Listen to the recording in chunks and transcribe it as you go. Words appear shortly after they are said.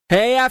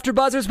Hey,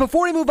 AfterBuzzers,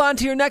 before we move on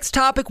to your next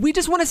topic, we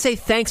just want to say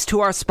thanks to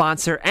our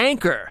sponsor,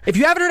 Anchor. If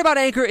you haven't heard about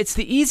Anchor, it's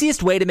the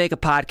easiest way to make a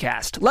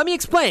podcast. Let me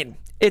explain.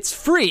 It's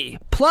free.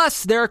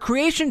 Plus, there are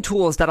creation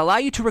tools that allow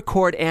you to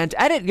record and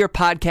edit your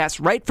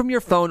podcast right from your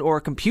phone or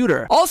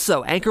computer.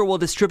 Also, Anchor will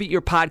distribute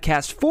your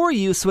podcast for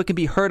you so it can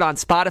be heard on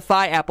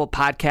Spotify, Apple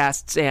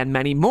Podcasts, and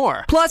many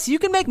more. Plus, you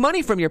can make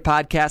money from your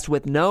podcast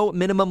with no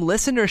minimum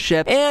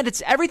listenership, and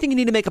it's everything you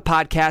need to make a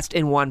podcast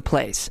in one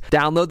place.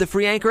 Download the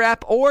free Anchor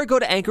app or go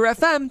to Anchor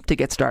FM to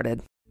get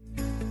started.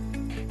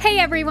 Hey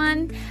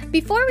everyone!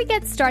 Before we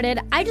get started,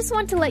 I just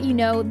want to let you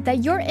know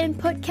that your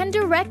input can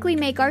directly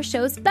make our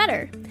shows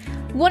better.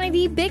 One of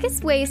the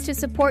biggest ways to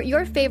support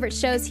your favorite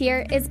shows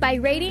here is by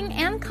rating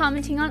and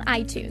commenting on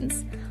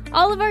iTunes.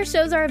 All of our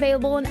shows are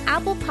available in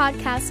Apple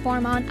Podcast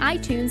form on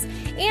iTunes,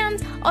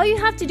 and all you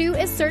have to do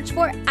is search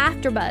for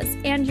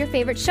AfterBuzz and your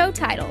favorite show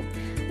title.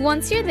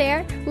 Once you're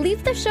there,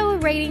 leave the show a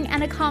rating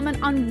and a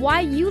comment on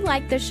why you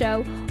like the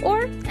show,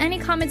 or any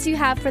comments you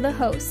have for the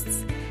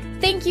hosts.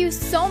 Thank you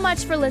so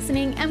much for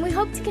listening, and we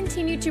hope to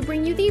continue to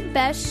bring you the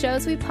best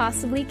shows we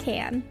possibly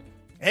can.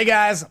 Hey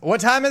guys,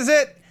 what time is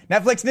it?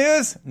 Netflix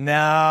news?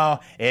 No,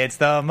 it's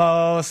the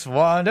most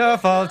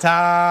wonderful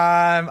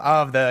time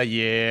of the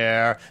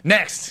year.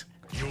 Next.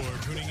 You're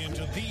tuning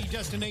into the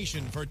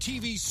destination for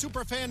TV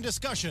superfan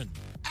discussion,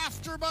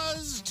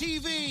 AfterBuzz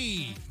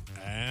TV.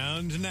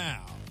 And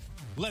now,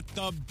 let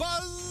the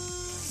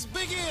buzz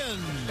begin.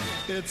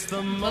 It's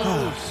the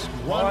most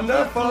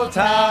Wonderful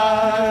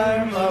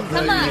time of the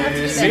Come on, year. let's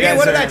do See, this.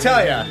 what did I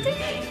tell you?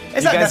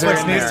 It's not guys are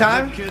Netflix in news there.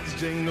 time. kids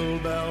jingle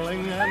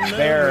belling and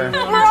They're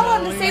We're all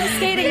on the same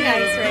skating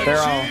nights,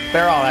 right?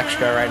 they're all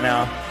extra right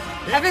now.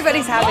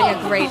 Everybody's having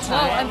a great Whoa,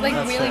 time. I'm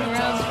like wheeling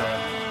around.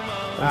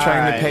 I'm trying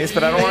right. to pace,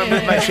 but I don't want to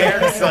move my chair.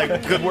 It's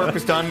like good work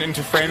was done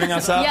into framing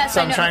us up, Yes,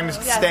 so I I'm know. trying to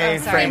Yes, stay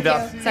I'm sorry. framed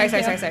up. Sorry. All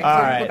We're right, back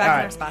all in our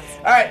right. spots.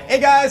 All right,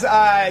 hey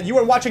guys, you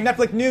are watching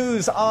Netflix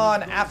news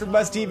on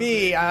AfterBuzz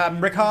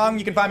TV. Rick Hong,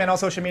 you can find me on all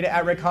social media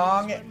at Rick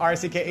Hong,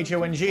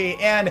 RCKHONG.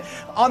 And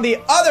on the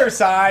other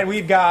side,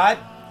 we've got...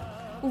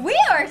 We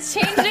are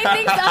changing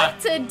things up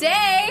today.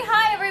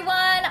 Hi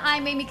everyone,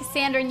 I'm Amy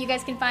Cassandra, and you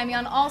guys can find me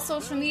on all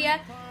social media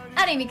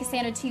at Amy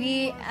Cassandra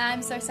TV.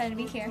 I'm so excited to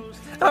be here.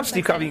 I'm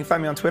Steve Kaufman. You can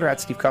find me on Twitter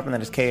at Steve Kaufman.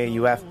 That is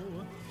KAUFMANN.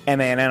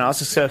 I'm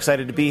also so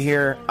excited to be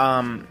here.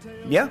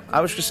 Yeah,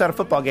 I was just at a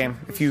football game.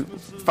 If you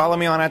follow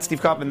me on at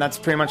Steve Kaufman, that's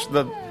pretty much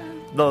the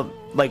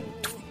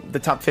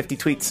top 50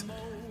 tweets.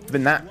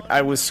 Than that,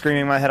 I was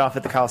screaming my head off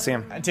at the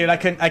Coliseum. Dude, I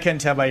couldn't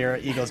tell by your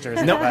Eagles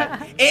jersey. Nope.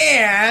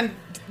 And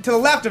to the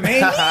left of me...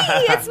 Hey,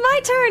 it's my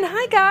turn.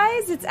 Hi,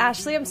 guys. It's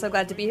Ashley. I'm so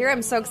glad to be here.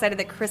 I'm so excited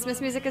that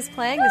Christmas music is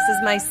playing. This is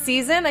my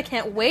season. I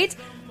can't wait.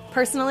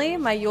 Personally,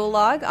 my Yule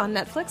log on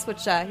Netflix,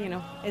 which,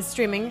 is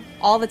streaming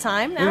all the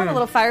time now. A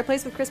little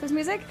fireplace with Christmas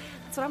music.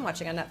 That's what I'm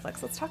watching on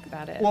Netflix. Let's talk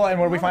about it. Well, and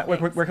where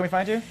can we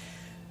find you?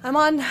 I'm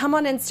on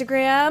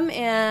Instagram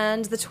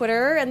and the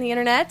Twitter and the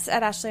internet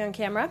at Ashley on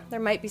Camera. There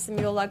might be some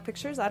Yule log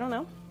pictures. I don't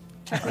know.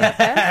 Check me out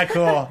there.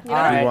 Cool. All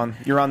right.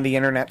 You're on the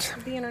internet.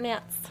 The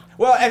internet.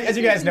 Well, as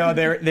you guys know,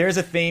 there's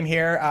a theme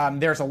here.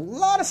 There's a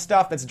lot of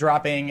stuff that's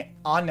dropping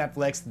on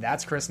Netflix.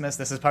 That's Christmas.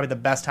 This is probably the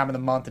best time of the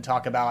month to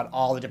talk about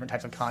all the different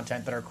types of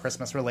content that are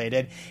Christmas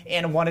related.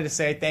 And I wanted to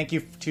say thank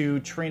you to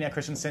Trina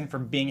Christensen for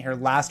being here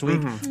last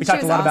week. We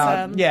talked a was lot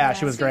awesome. about she was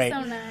She was great.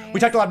 so nice. We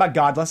talked a lot about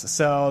Godless,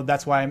 so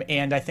that's why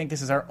and I think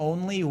this is our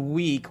only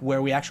week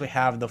where we actually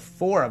have the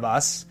four of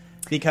us,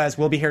 because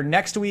we'll be here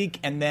next week,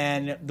 and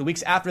then the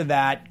weeks after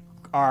that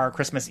are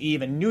Christmas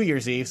Eve and New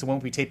Year's Eve, so we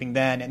won't be taping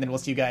then, and then we'll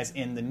see you guys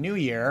in the new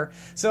year.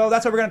 So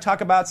that's why we're going to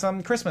talk about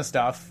some Christmas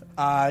stuff,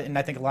 and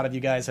I think a lot of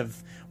you guys have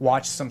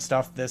watched some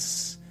stuff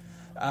this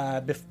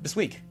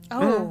week.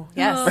 Oh,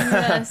 yes. Oh,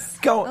 yes.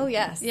 Go. Oh,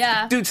 yes.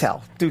 Yeah. Do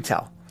tell.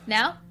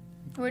 Now?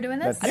 We're doing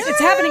this? It's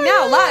happening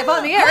now, live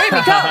on the air.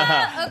 Amy,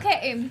 go.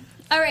 Okay.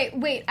 All right,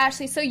 wait,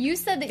 Ashley, so you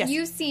said that Yes.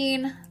 you've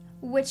seen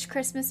which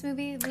Christmas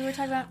movie we were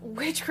talking about?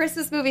 Which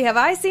Christmas movie have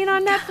I seen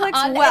on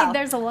Netflix?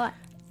 There's a lot.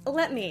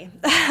 Let me.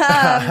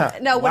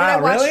 No, what did I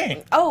watch?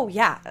 Really? Oh,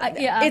 yeah.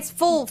 yeah. It's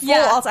full.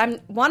 Yeah. Also, I'm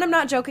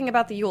not joking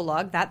about the Yule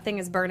log. That thing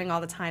is burning all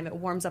the time. It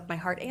warms up my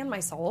heart and my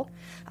soul.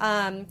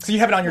 So you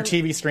have it on your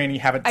TV screen, and you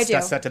have it I do.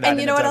 set to that. And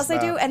you know it what does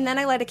else I the- do? And then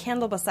I light a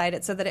candle beside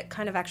it so that it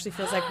kind of actually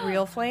feels like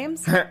real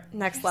flames.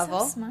 Next level.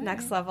 smart.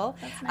 Next level.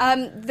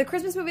 Nice. The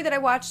Christmas movie that I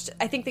watched,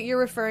 I think that you're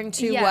referring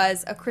to, Yeah.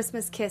 was A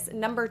Christmas Kiss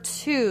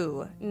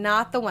 #2,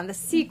 not the one, the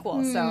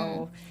sequel.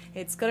 So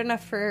it's good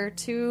enough for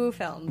 2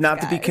 films. Not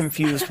to be guys.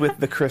 confused with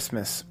The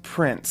Christmas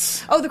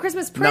Prince. Oh, The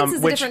Christmas Prince is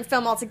a which- different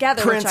film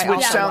altogether. Prince, which I which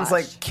also sounds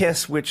watched. like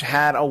Kiss, which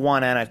had a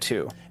 1 and a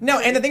 2. No,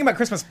 and the thing about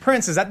Christmas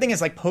Prince is that thing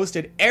is like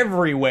posted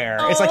everywhere.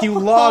 It's like you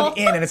log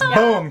in and it's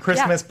boom,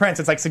 Christmas Prince.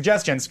 It's like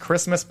suggestions,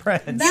 Christmas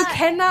Prince. You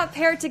cannot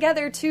pair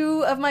together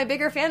 2 of my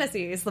bigger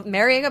fantasies,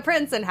 marrying a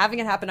prince and having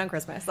it happen on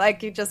Christmas.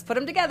 Like, you just put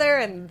them together,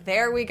 and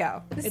there we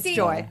go. It's See,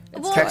 joy.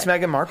 well, Text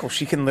Meghan Markle.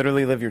 She can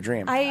literally live your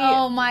dream.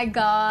 oh my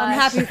god. I'm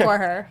happy for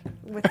her.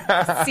 With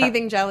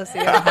seething jealousy.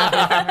 I'm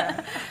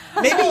happy for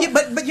her. Maybe,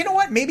 but you know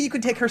what? Maybe you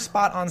could take her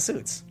spot on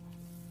Suits.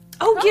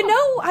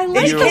 I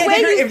like You the can't way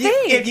Take her- you if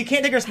think. if you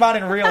can't take her spot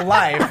in real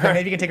life, then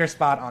maybe you can take her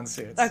spot on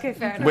Suits. Okay,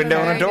 fair enough. Window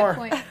and a Very good door.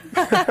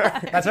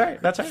 point. That's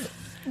right. That's right.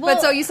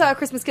 But so you saw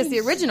Christmas Kiss, the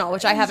original,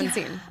 which I haven't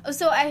seen.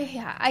 So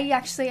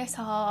I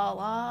saw a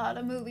lot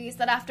of movies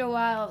that after a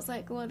while I was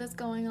like, what is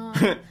going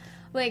on?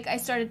 Like I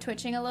started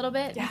twitching a little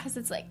bit because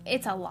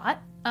it's a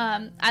lot.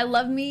 I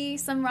love me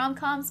some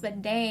rom-coms,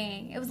 but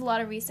dang, it was a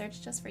lot of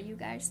research just for you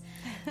guys.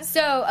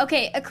 So,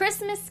 okay, A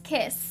Christmas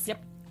Kiss.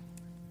 Yep.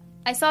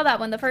 I saw that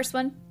one, the first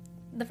one,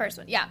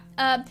 yeah.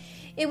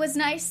 It was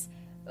nice.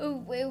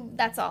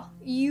 That's all.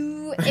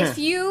 If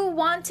you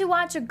want to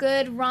watch a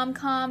good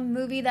rom-com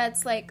movie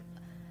that's like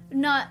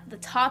not the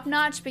top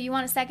notch, but you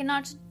want a second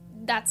notch,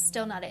 that's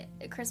still not it.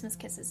 A Christmas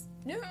Kiss is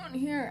down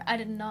here. I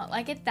did not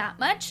like it that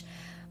much.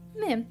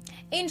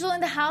 Angel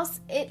in the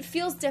House, it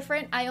feels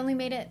different. I only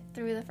made it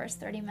through the first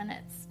 30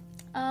 minutes.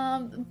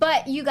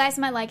 But you guys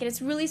might like it.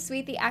 It's really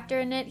sweet. The actor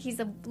in it, he's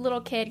a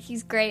little kid.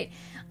 He's great.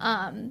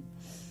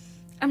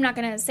 I'm not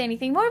going to say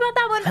anything more about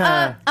that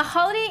one. A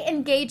Holiday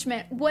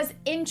Engagement was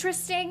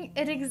interesting.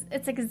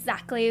 It's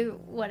exactly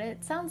what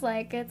it sounds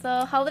like. It's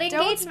a holiday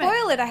Don't engagement.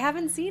 spoil it. I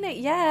haven't seen it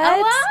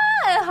yet.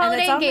 A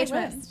holiday it's on my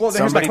engagement. list. Well,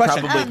 then here's my Somebody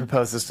question. probably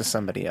proposes to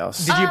somebody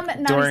else Not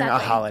during a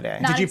exactly. holiday.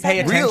 Not Did you pay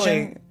exactly.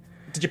 attention? Really?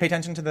 Did you pay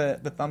attention to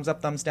the thumbs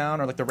up, thumbs down,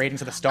 or like the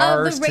ratings of the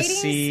stars ratings, to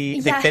see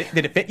yeah.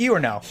 did it fit you or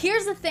no?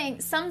 Here's the thing.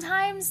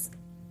 Sometimes,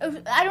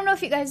 I don't know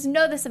if you guys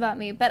know this about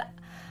me, but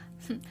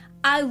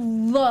I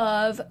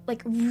love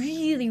like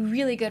really,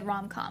 really good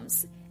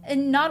rom-coms.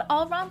 And not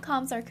all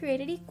rom-coms are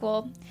created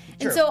equal.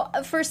 And so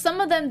for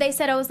some of them, they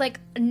said I was like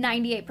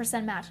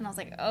 98% match. And I was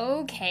like,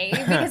 okay.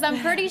 Because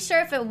I'm pretty sure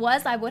if it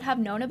was, I would have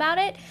known about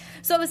it.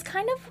 So I was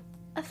kind of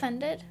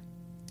offended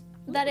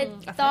that it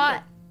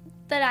thought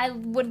that I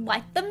would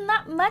like them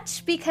that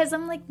much. Because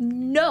I'm like,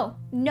 no,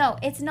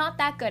 it's not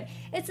that good.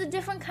 It's a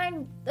different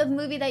kind of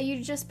movie that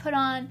you just put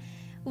on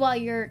while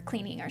you're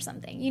cleaning or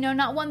something. You know,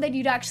 not one that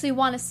you'd actually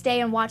want to stay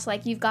and watch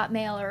like You've Got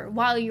Mail or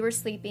While You Were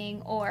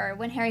Sleeping or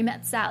When Harry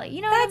Met Sally. You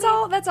know what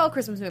I mean? That's all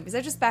Christmas movies.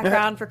 They're just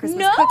background for Christmas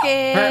No,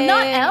 cooking.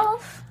 not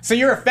Elf. So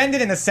you're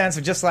offended in the sense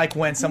of just like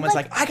when someone's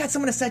like, I got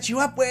someone to set you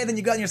up with, and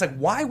you go and you're just like,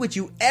 why would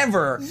you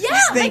ever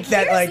think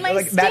that here's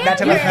like my that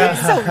type of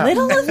standard. So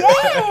little of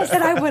this,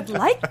 and I would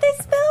like this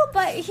film.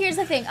 But here's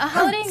the thing: a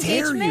holiday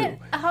dare engagement.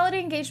 you. A holiday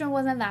engagement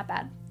wasn't that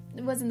bad.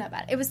 It wasn't that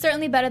bad. It was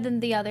certainly better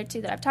than the other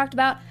two that I've talked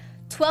about.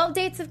 12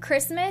 Dates of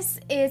Christmas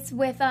is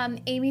with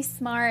Amy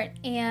Smart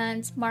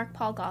and Mark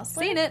Paul Gosselaar.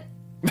 Seen it.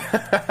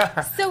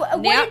 So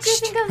what did you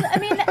think of? I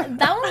mean,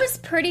 that one was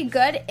pretty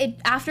good.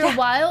 After a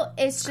while,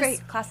 it's just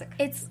Great, classic.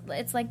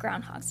 It's like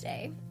Groundhog's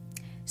Day.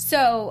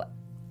 So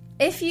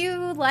if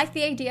you like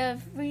the idea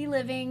of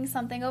reliving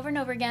something over and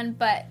over again,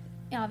 but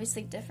you know,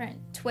 obviously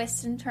different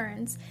twists and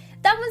turns,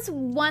 that was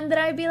one that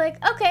I'd be like,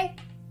 okay,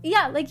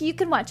 yeah, like you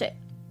can watch it.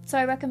 So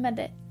I recommend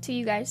it to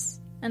you guys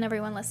and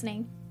everyone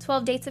listening.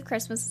 12 Dates of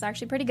Christmas is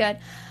actually pretty good.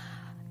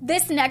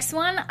 This next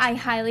one I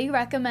highly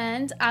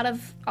recommend out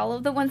of all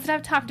of the ones that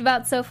I've talked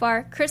about so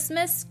far.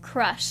 Christmas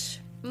Crush.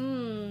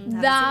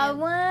 That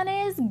one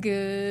is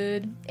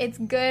good. It's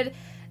good.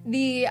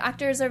 The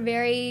actors are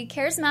very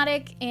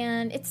charismatic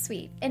and it's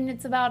sweet. And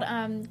it's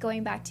about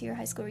going back to your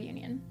high school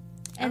reunion.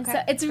 And Okay. so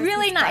it's Christmas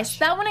really nice.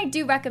 Crush. That one I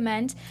do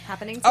recommend.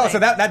 Happening today. Oh, so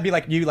that'd be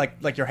like you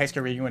like your high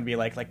school reunion would be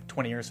like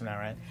 20 years from now,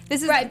 right?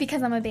 This is Right,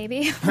 because I'm a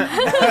baby.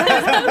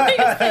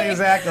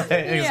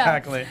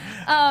 exactly.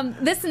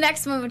 This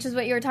next one, which is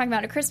what you were talking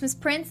about, A Christmas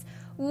Prince,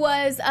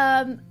 was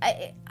I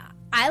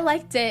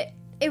liked it.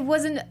 It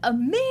wasn't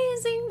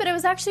amazing, but it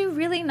was actually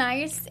really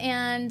nice.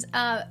 And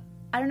I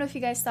don't know if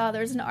you guys saw,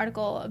 there was an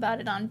article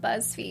about it on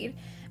BuzzFeed.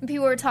 And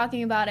people were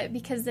talking about it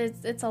because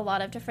it's a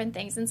lot of different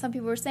things. And some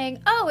people were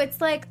saying, oh, it's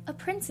like A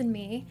Prince and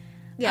Me.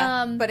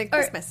 but at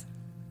Christmas.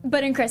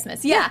 But in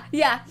Christmas, yeah.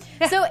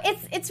 So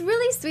it's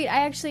really sweet.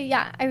 I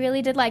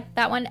really did like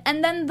that one.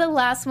 And then the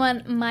last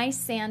one, My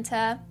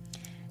Santa.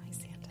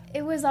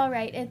 It was all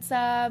right. It's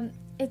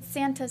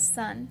Santa's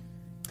son.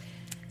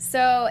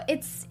 So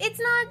it's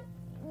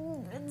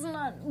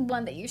not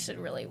one that you should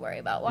really worry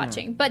about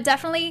watching. But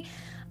definitely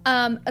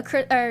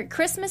a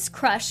Christmas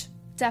Crush.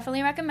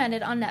 Definitely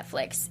recommended on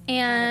Netflix.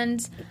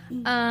 And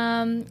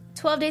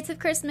 12 Dates of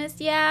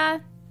Christmas, yeah.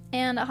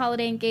 And A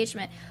Holiday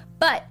Engagement.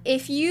 But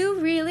if you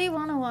really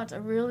want to watch a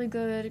really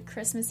good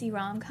Christmassy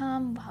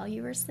rom-com while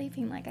you were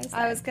sleeping, like I said.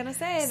 I was going to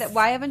say that.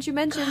 Why haven't you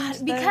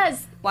mentioned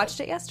because watched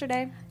it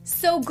yesterday.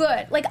 So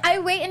good. Like, I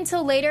wait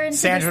until later into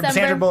December.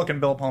 Sandra Bullock and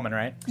Bill Pullman,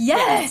 right?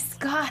 Yes!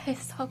 God,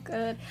 it's so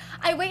good.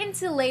 I wait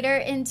until later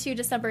into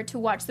December to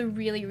watch the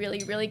really,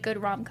 really, really good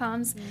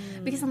rom-coms.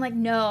 Because I'm like,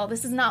 no,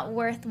 this is not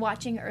worth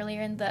watching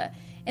earlier in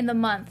the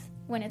month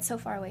when it's so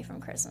far away from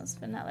Christmas.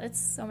 But now that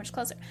it's so much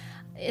closer,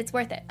 it's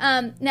worth it.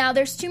 Now,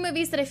 there's two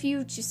movies that if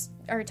you just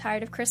are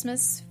tired of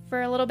Christmas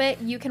for a little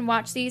bit, you can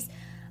watch these.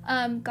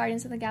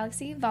 Guardians of the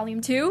Galaxy, Volume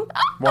 2.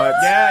 What?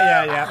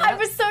 Yeah. I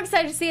was so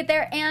excited to see it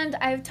there, and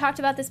I've talked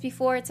about this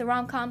before. It's a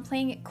rom-com,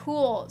 Playing It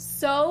Cool.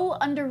 So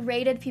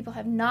underrated. People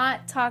have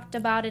not talked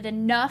about it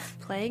enough.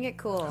 Playing it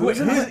cool.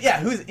 Who's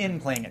in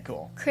Playing It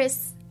Cool?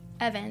 Chris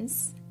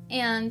Evans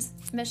and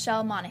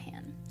Michelle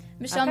Monaghan.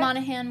 Michelle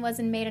Monaghan was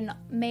in Maid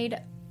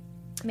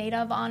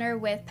of Honor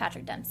with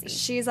Patrick Dempsey.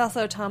 She's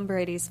also Tom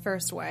Brady's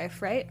first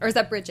wife, right? Or is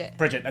that Bridget?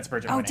 That's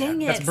Bridget Oh, Moynihan.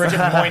 dang it. That's Bridget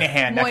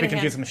Moynihan. Not to be Moynihan.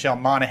 confused with Michelle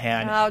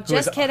Monaghan. Oh,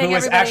 just kidding, Who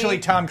was everybody. actually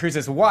Tom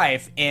Cruise's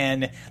wife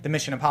in the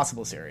Mission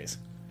Impossible series.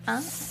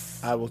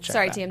 I will check.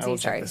 Sorry, that. I TMZ. will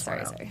check Sorry, this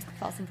one sorry. out.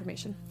 False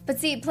information. But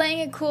see, playing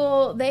it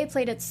cool, they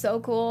played it so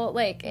cool.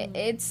 Like,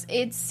 it's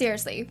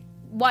seriously,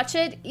 watch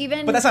it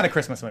even... But that's not a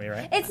Christmas movie,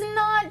 right? It's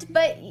not,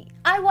 but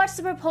I watched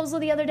The Proposal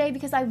the other day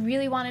because I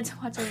really wanted to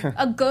watch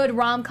a good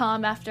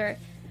rom-com after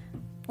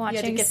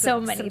watching get so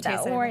some many taste that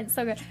out of weren't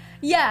so good.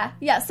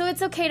 Yeah, so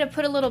it's okay to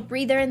put a little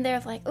breather in there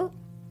of like, oh,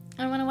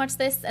 I want to watch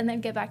this, and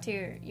then get back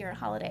to your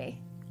holiday,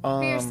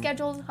 for your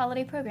scheduled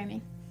holiday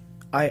programming.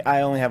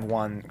 I only have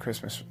one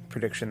Christmas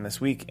prediction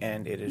this week,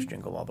 and it is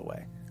Jingle All the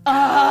Way.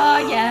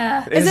 Oh,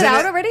 yeah. Is it Isn't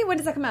out it- already? When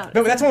does that come out?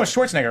 No, that's one with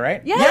Schwarzenegger,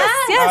 right? Yes.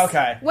 Oh,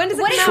 okay. When does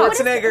it What is- come out? what is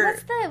the-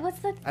 Schwarzenegger. What's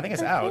the I think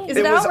it's the out. thing? Is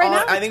it out was right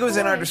now? I think it was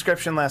in our Boy.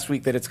 description last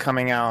week that it's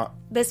coming out.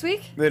 This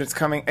week? That it's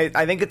coming.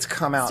 I think it's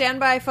come out. Stand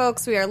by,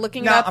 folks. We are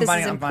looking No, it up. I'm This fine,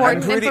 is I'm fine.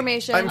 important I'm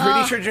information. I'm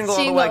pretty sure Jingle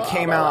All the Way Jingle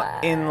came All the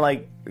out Way. in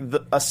like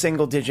a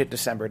single-digit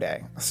December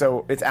day,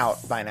 so it's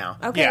out by now.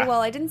 Okay, Yeah.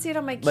 well, I didn't see it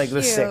on my queue, Like the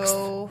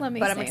 6th. Let me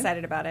but I'm see.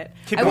 excited about it.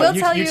 Keep I going. will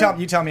tell you.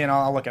 You tell me, and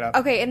I'll look it up.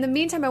 Okay, in the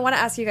meantime, I want to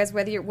ask you guys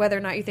whether or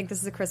not you think this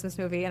is a Christmas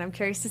movie, and I'm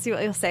curious to see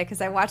what you'll say because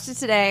I watched it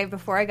today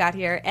before I got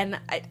here, and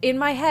in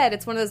my head,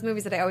 it's one of those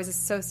movies that I always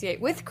associate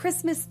with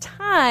Christmas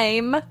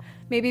time,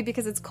 maybe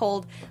because it's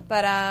cold,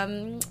 but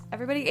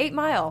everybody, 8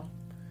 Mile.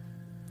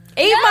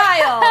 8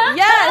 Mile!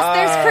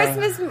 Yes, there's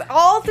Christmas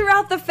all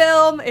throughout the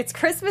film. It's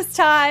Christmas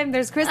time.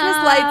 There's Christmas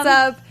lights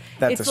up.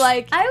 That's It's a-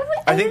 like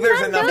I think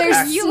there's enough There's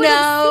act- you would have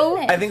snow.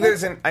 seen it. I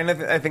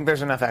think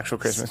there's enough actual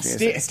Christmas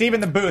music. Steve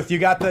in the booth, you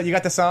got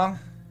the song?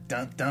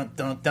 Dun dun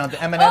dun dun. The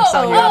Eminem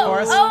song you got for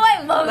us?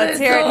 I love Let's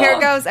hear it. Here it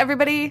goes,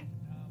 everybody.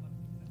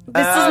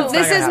 This it's not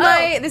gonna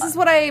happen. this is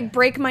what I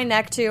break my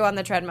neck to on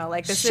the treadmill.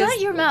 Like this Shut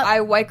is your mouth.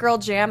 I white girl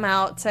jam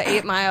out to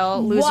 8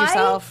 Mile, lose Why?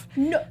 yourself.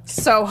 No.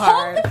 So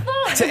hard. Hold the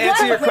phone. To answer Why your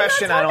have we not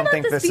question, I talked don't about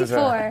think this is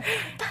before?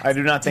 I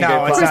do not think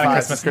No, it it's not a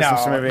qualifies Christmas, as a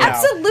Christmas no. movie. No.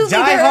 Absolutely,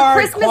 Die they're a Hard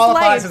Christmas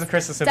qualifies light. as a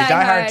Christmas movie. Die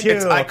Die Hard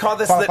Hard. 2 I call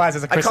this qualifies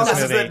as a Christmas I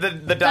call this movie.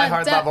 the Die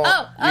Hard Dun, level.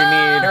 oh, You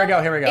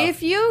need. Here we go.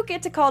 If you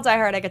get to call Die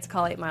Hard, I get to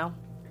call 8 Mile.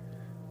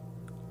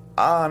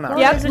 Oh no.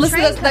 Yep, there's a listen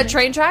train to the coming.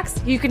 train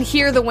tracks. You can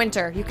hear the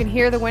winter. You can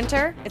hear the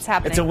winter. It's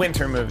happening. It's a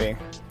winter movie.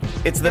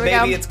 It's the Here we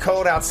baby. go. It's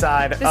cold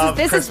outside.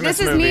 This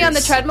is me on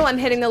the treadmill. I'm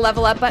hitting the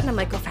level up button. I'm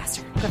like, go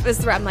faster. This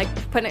is where I'm like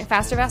putting it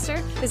faster.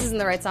 This isn't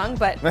the right song,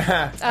 but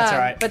That's all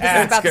right. But this Ah,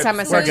 is about the good. time I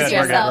We're start good, to we're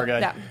jam good, out. we're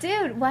good. Yeah.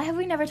 Dude, why have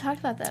we never talked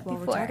about that before?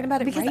 We're talking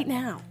about it Because right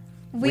now.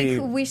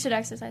 we should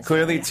exercise.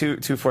 Clearly, together.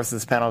 two-fourths of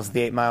this panel is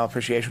the 8 Mile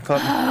Appreciation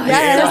Club.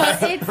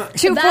 Yes.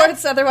 It's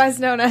 2/4, otherwise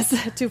known as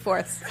 2/4.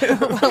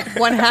 Well,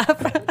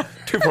 1/2.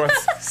 2/4.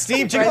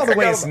 Steve, Jingle All the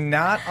Way is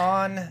not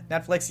on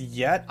Netflix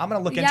yet. I'm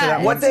gonna look into Yeah, that.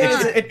 it's What day not.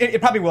 is it?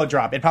 It probably will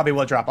drop.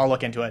 I'll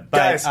look into it. But,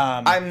 Guys,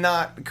 I'm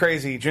not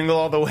crazy. Jingle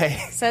All the Way.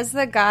 Says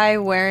the guy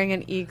wearing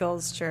an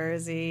Eagles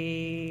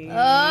jersey. What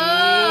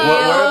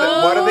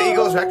are the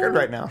Eagles' record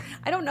right now?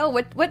 I don't know.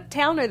 What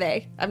town are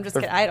they? I'm just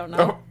kidding. I don't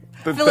know. Oh,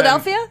 the-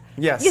 Philadelphia?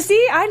 Yes. You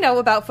see, I know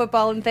about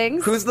football and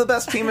things. Who's the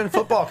best team in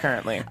football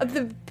currently?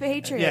 The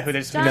Patriots. yeah, who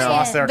just Giants.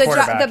 lost their the,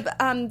 quarterback.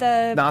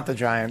 the Not the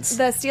Giants.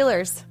 the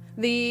Steelers.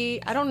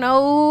 I don't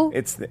know.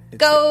 It's the Eagles.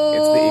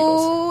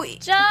 Go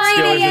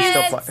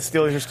Giants.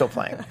 Steelers are still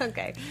playing.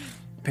 Okay.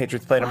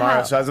 Patriots play tomorrow.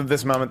 Wow. So as of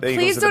this moment, the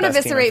Eagles Please are the don't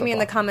best team eviscerate me in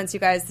the football. comments, you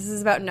guys. This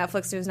is about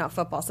Netflix news, not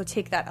football. So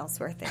take that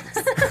elsewhere. Thanks.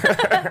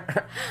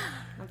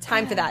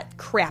 Time for that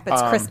crap.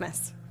 It's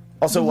Christmas.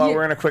 Also, while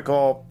we're in a quick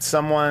hole,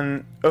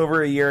 someone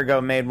over a year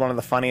ago made one of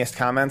the funniest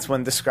comments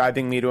when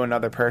describing me to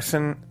another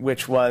person,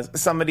 which was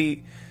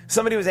somebody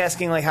was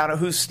asking like,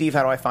 who's Steve?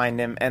 How do I find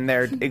him? And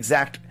their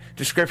exact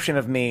description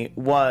of me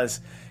was,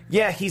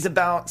 yeah, he's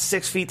about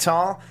 6 feet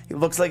tall. He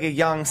looks like a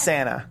young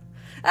Santa.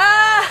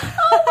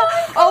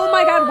 Oh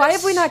my God! Why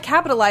have we not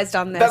capitalized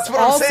on this? That's what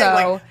also, I'm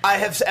saying. Like, I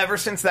have ever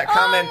since that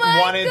comment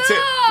wanted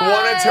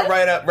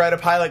to write a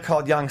pilot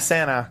called Young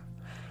Santa,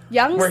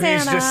 young where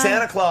Santa. he's just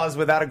Santa Claus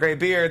without a gray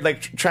beard,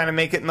 like trying to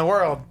make it in the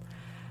world.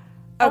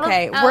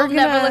 Okay, I'll we're gonna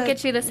never look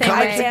at you the same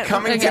way.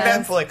 Coming to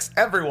again. Netflix,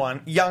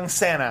 everyone, Young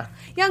Santa.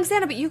 Young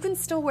Santa, but you can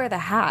still wear the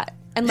hat,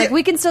 and like Yeah.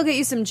 we can still get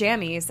you some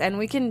jammies, and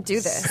we can do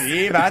this.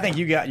 Steve, I think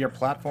you got your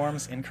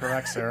platforms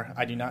incorrect, sir.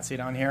 I do not see it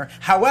on here.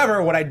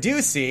 However, what I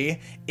do see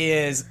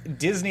is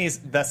Disney's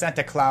The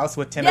Santa Claus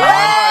with Tim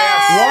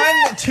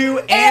Allen. 1, 2,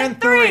 and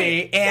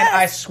 3. And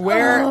I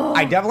swear,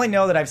 I definitely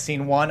know that I've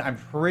seen 1. I'm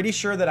pretty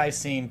sure that I've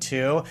seen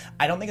 2.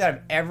 I don't think that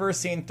I've ever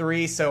seen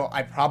 3, so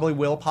I probably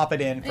will pop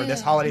it in for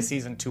this holiday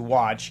season to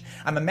watch.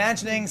 I'm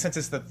imagining, since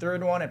it's the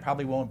 3rd one, it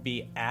probably won't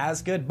be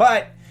as good,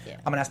 but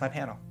I'm going to ask my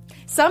panel.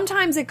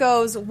 Sometimes it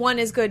goes 1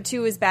 is good,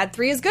 2 is bad,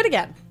 3 is good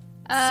again.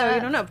 So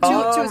you don't know.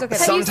 2 is okay.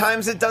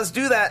 Sometimes it does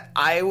do that.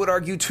 I would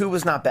argue 2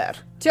 was not bad.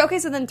 Okay,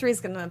 so then 3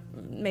 is gonna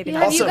maybe not.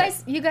 Have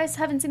Also- you guys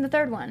haven't seen the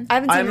third one? I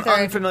haven't seen I'm the third.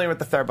 unfamiliar with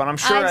the third one. I'm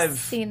sure I've I've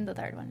seen the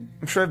third one.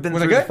 been Was it through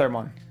the good? third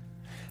one.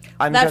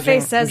 I'm That judging-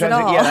 face says I'm it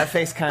judging- all. Yeah, that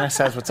face kind of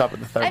says what's up with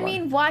the third I one.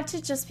 mean, watch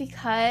it just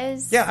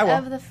because Yeah, I will.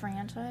 of the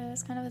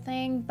franchise kind of a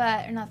thing,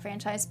 but or not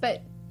franchise,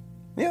 but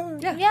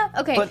yeah. yeah,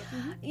 okay, But-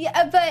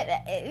 yeah,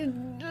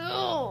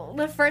 but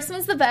the first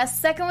one's the best.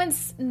 Second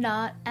one's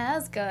not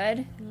as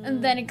good,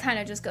 and then it kind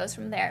of just goes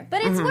from there.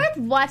 But it's worth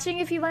watching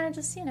if you want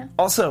to just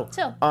Also,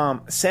 Chill.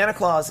 Santa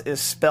Claus is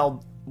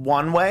spelled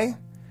one way.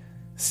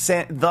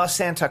 The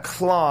Santa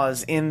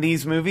Claus in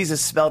these movies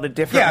is spelled a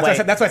different Yeah, way.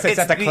 that's why I said It's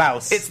Santa the-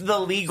 Claus. It's the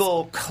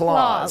legal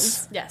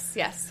clause. Yes,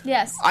 yes.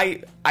 yes.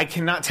 I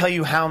cannot tell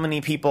you how many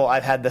people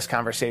I've had this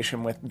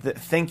conversation with that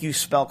think you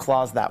spell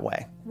clause that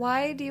way.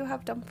 Why do you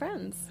have dumb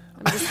friends?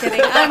 I'm just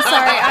kidding. I'm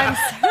sorry.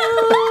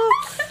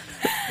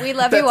 We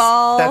love you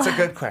all. That's a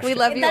good question. We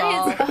love you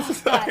all. That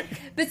is, oh God.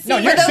 But see, No,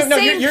 you're, those assu- no,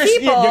 same you're,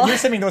 people- you're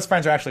assuming those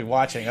friends are actually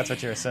watching. That's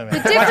what you're assuming. The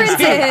difference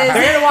They're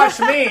is here to watch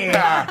me.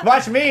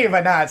 Watch me,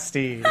 but not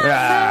Steve.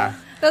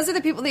 those are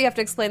the people that you have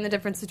to explain the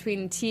difference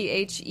between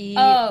THEY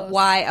Oh,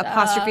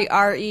 apostrophe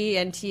RE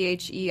and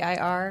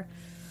THEIR.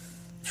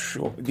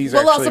 Sure. These are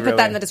We'll actually also put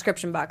that in really- the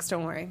description box.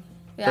 Don't worry.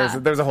 yeah.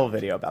 There's a whole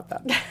video about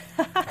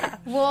that.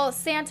 Well,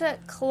 Santa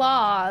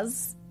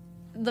Claus,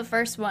 the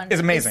first one, Is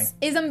amazing.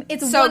 It's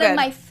So one good. of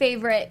my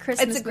favorite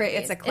Christmas. It's a great-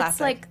 movies. it's a classic.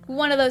 It's like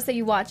one of those that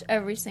you watch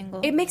every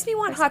single. It makes me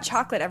want hot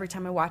chocolate every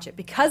time I watch it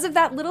because of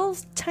that little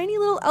tiny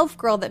little elf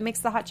girl that makes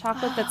the hot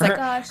chocolate. That's like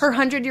gosh. her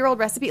 100-year-old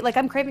recipe. Like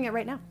I'm craving it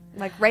right now.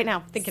 Like right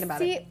now, thinking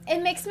about it.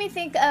 It makes me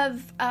think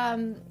of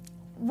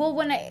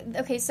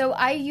so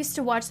I used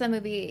to watch that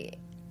movie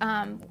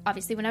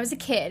obviously when I was a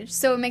kid.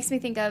 So it makes me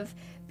think of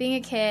being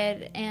a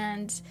kid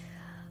and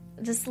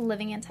just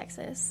living in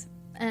Texas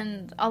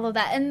and all of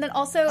that. And then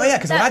also Oh yeah,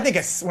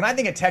 because when I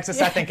think of Texas,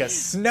 I think of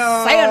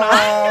snow. Sayonara.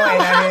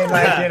 And I mean,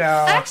 like, you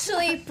know,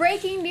 actually,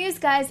 breaking news,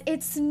 guys,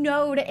 it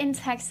snowed in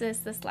Texas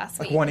this last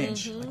week. 1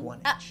 inch, like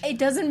 1 inch. It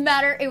doesn't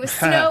matter. It was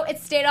snow. It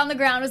stayed on the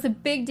ground. It was a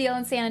big deal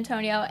in San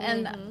Antonio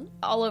and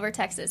all over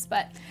Texas.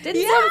 But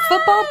Didn't some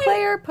football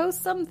player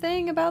post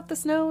something about the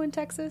snow in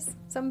Texas?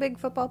 Some big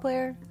football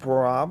player.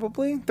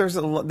 Probably. There's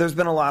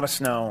been a lot of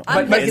snow.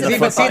 But in see, the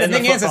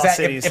thing is football that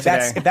cities if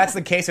that's today. if that's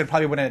the case, it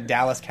probably wouldn't a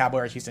Dallas Cowboy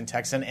or Houston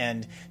Texan,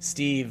 and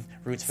Steve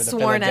roots for the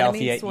Sworn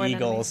Philadelphia enemy, sworn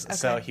Eagles, enemy.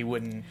 so Okay. he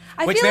wouldn't.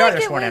 I Which feel they like are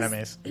their it sworn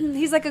was- enemies.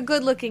 He's like a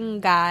good-looking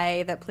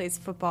guy that plays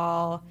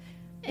football.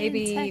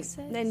 Maybe Texas.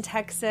 in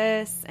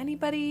Texas.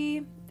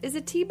 Anybody? Is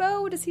it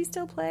Tebow? Does he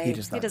still play? He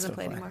does not doesn't still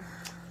play play. anymore.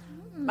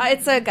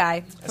 It's a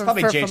guy. It's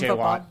probably from J.J. football.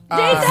 Watt.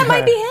 That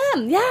might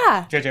be him.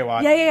 Yeah. J.J.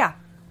 Watt. Yeah.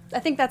 I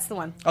think that's the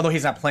one. Although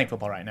he's not playing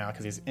football right now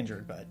because he's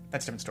injured, but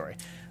that's a different story.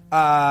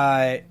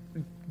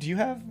 Do you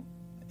have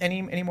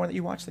any more that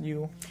you watched that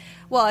you?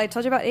 Well, I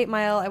told you about 8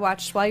 Mile. I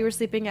watched While You Were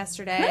Sleeping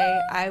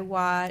yesterday. I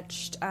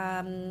watched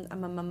the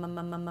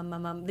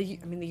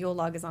Yule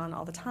Log is on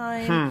all the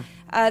time.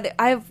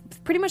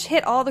 I've pretty much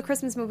hit all the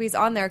Christmas movies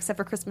on there except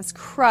for Christmas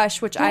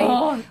Crush, which I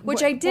didn't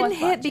worth hit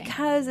watching.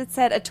 because it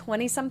said a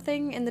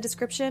 20-something in the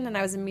description, and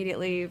I was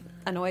immediately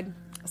annoyed.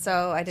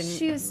 So I didn't.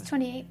 she was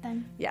 28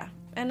 then. Yeah,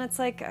 and it's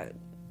like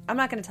I'm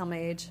not going to tell my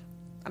age.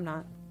 I'm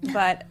not.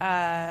 But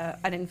I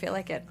didn't feel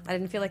like it. I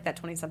didn't feel like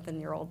that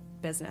 20-something-year-old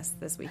business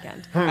this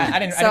weekend. I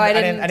didn't. So I I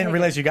didn't didn't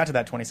realize you got to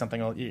that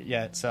 20-something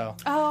yet. So.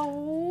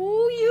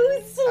 Oh,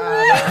 you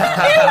swear!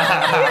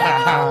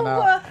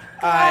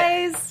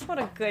 Guys, what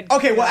a good.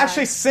 Okay, well, guy.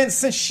 actually,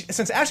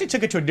 since Ashley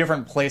took it to a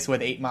different place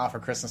with 8 Mile for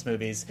Christmas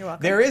movies,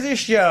 welcome. there is a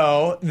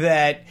show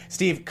that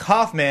Steve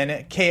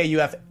Kaufman,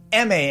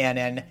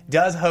 Kaufmann,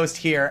 does host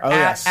here at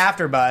yes.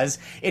 AfterBuzz.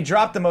 It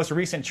dropped the most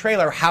recent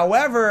trailer.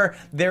 However,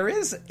 there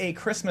is a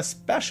Christmas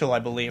special, I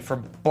believe, for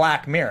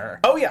Black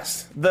Mirror. Oh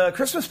yes, the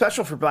Christmas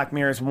special for Black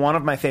Mirror is one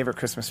of my favorite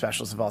Christmas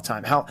specials of all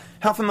time. How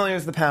familiar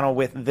is the panel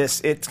with this?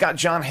 It's got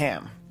John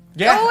Hamm.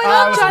 Yeah, Oh, I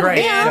love it was John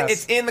great. Hamm. Yes.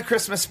 It's in the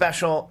Christmas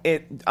special.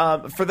 It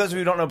for those of you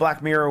who don't know,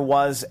 Black Mirror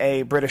was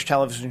a British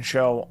television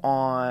show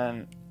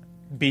on.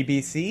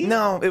 BBC?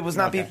 No, it was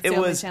not. Okay. It It's the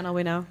only was. channel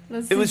we know.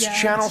 It was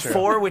Channel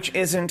 4, which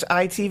isn't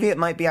ITV. It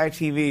might be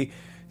ITV.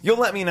 You'll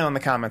let me know in the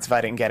comments if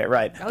I didn't get it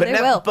right. Oh, they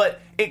will. But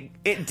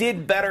it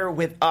did better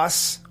with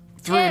us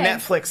through Yay.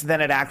 Netflix than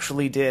it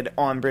actually did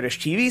on British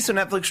TV. So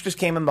Netflix just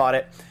came and bought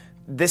it.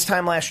 This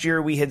time last year,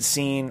 we had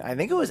seen, I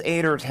think it was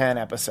 8 or 10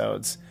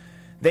 episodes.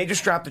 They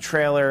just dropped a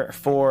trailer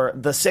for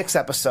the 6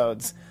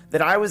 episodes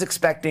that I was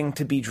expecting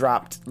to be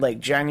dropped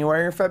like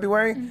January or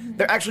February.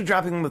 They're actually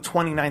dropping them the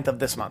 29th of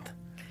this month.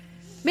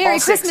 Merry all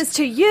 6. Christmas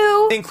to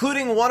you.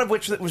 Including one of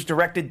which that was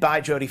directed by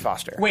Jodie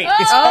Foster. Wait,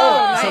 it's so,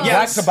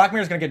 Yes. Black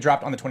Mirror is going to get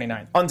dropped on the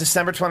 29th. On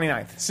December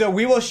 29th. So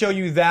we will show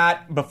you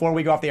that before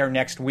we go off the air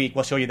next week.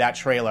 We'll show you that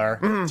trailer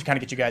to kind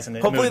of get you guys in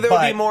the Hopefully mood. there will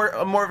But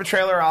be more of a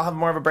trailer. I'll have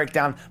more of a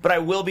breakdown, but I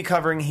will be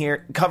covering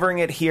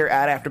it here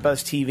at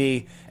AfterBuzz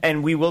TV,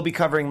 and we will be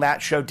covering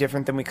that show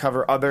different than we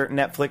cover other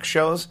Netflix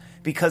shows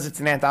because it's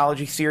an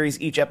anthology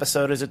series. Each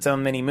episode is its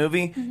own mini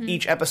movie.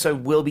 Each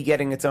episode will be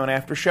getting its own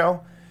after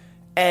show.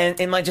 And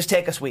it might just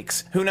take us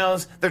weeks. Who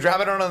knows? They're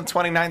dropping it on the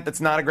 29th. That's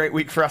not a great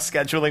week for us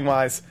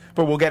scheduling-wise,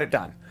 but we'll get it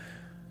done.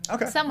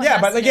 Okay. Someone yeah,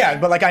 has but to like do yeah,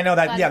 it. but like I know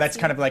that Glad yeah, to that's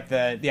see kind it. of like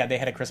they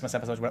had a Christmas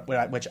episode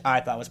which I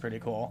thought was pretty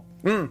cool.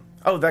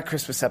 Oh, that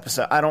Christmas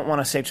episode. I don't want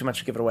to say too much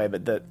to give it away,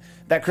 but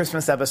that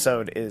Christmas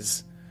episode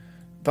is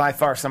by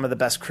far some of the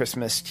best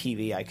Christmas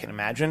TV I can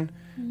imagine.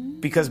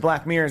 Because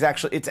Black Mirror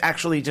is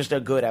actually just a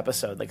good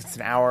episode. Like it's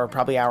an hour,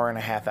 probably hour and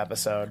a half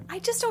episode. I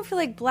just don't feel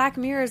like Black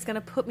Mirror is going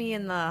to put me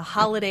in the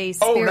holiday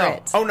Oh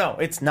spirit. no,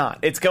 it's not.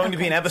 It's going to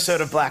be an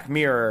episode of Black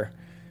Mirror.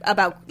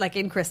 About like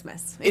in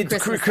Christmas.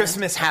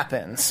 Christmas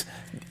happens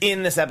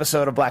in this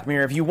episode of Black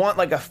Mirror. If you want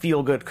like a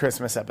feel-good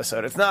Christmas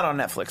episode, it's not on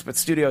Netflix, but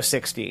Studio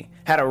 60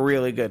 had a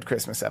really good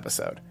Christmas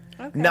episode.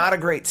 Okay. Not a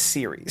great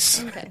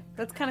series. Okay,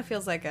 that kind of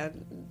feels like a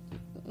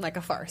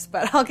farce,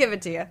 but I'll give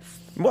it to you.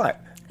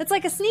 What? It's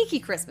like a sneaky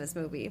Christmas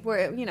movie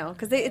where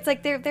because it's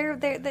like they're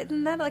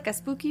isn't that like a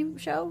spooky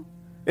show?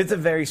 It's a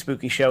very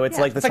spooky show. It's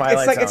Yeah. like the It's like,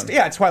 Twilight Zone.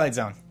 it's Twilight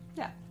Zone.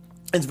 Yeah.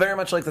 It's very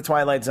much like the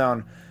Twilight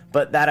Zone,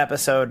 but that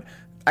episode,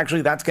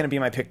 actually, that's going to be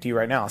my pick to you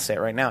right now. I'll say it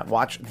right now.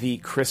 Watch the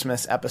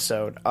Christmas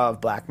episode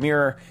of Black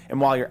Mirror, and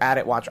while you're at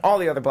it, watch all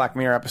the other Black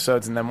Mirror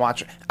episodes, and then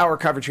watch our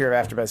coverage here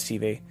of AfterBuzz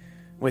TV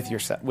with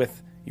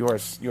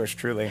yours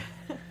truly.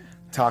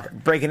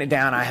 Breaking it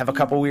down. I have a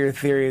couple weird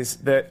theories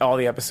that all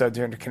the episodes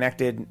are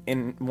interconnected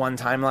in one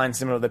timeline,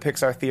 similar to the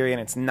Pixar theory,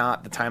 and it's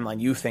not the timeline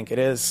you think it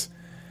is.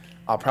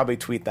 I'll probably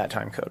tweet that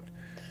time code.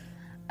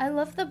 I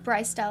love the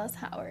Bryce Dallas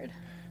Howard.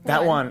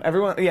 That one,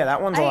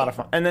 that one's a lot of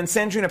fun. And then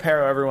San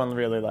Junipero, everyone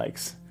really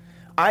likes.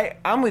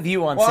 I'm with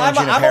you on Well, San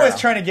Junipero. I'm always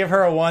trying to give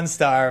her a 1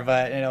 star,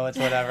 but it's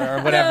whatever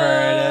or whatever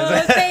it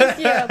is. Thank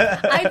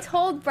you. I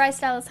told Bryce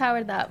Dallas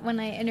Howard that when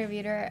I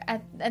interviewed her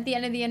at the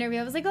end of the interview.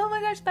 I was like, "Oh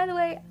my gosh! By the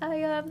way,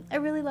 I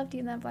really loved you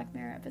in that Black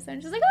Mirror episode."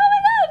 And she's like,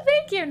 "Oh my god,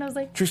 thank you!" And I was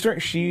like, True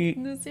story.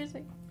 "No,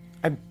 seriously."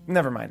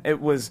 Never mind. It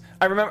was.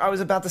 I remember. I was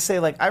about to say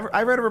I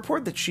read a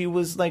report that she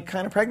was like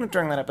kind of pregnant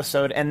during that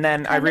episode, and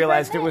then I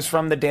realized it was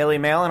from the Daily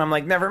Mail, and I'm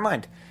like, never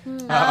mind.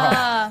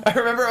 I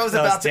remember I was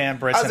Those about damn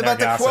to Brits and their quote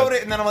gossip.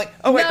 it, and then I'm like,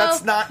 oh wait, No.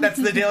 that's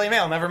the Daily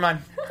Mail. Never mind.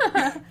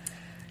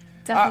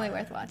 Definitely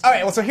worth watching. All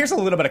right, well, so here's a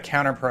little bit of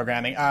counter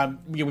programming.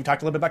 We've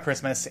talked a little bit about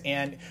Christmas,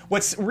 and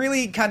what's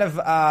really kind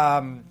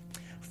of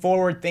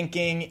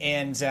forward-thinking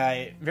and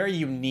very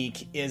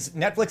unique is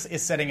Netflix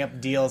is setting up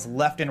deals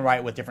left and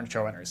right with different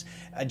showrunners.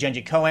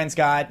 Genji Cohen's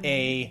got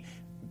a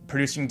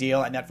producing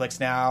deal at Netflix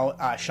now.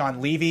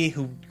 Sean Levy,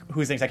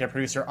 who's an executive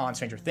producer on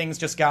Stranger Things,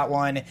 just got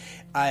one.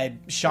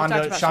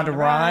 Shonda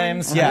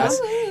Rhimes, yes.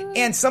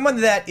 And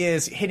someone that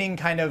is hitting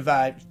kind of,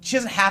 she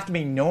doesn't have to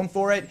be known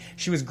for it.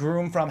 She was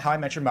groomed from How I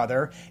Met Your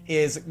Mother,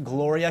 is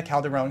Gloria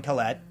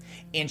Calderon-Collette.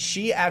 And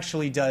she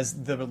actually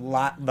does the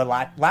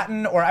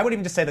Latin, or I would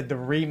even just say that the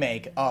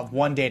remake of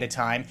One Day at a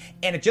Time,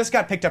 and it just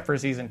got picked up for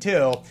season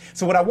 2.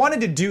 So what I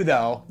wanted to do,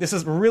 though, this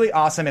is really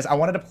awesome, is I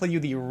wanted to play you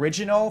the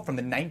original from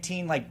the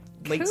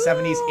late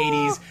 70s,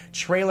 80s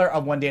trailer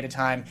of One Day at a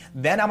Time.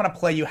 Then I'm going to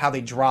play you how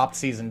they dropped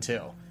season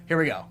 2. Here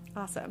we go.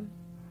 Awesome.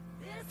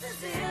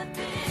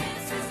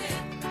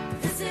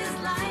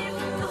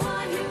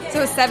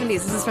 So it's 70s.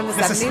 This is from the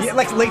 70s? This is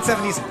like late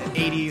 70s,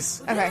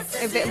 80s.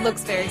 Okay. It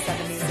looks very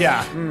 70s.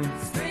 Yeah.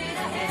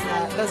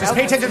 Those Just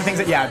pay outfits. attention to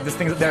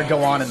things that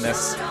go on in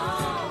this.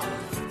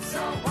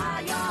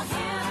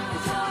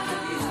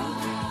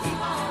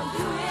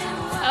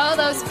 Oh,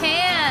 those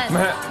pants.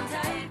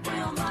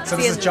 So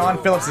this is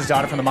John Phillips'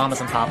 daughter from the Mamas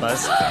and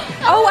Papas.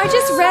 Oh, I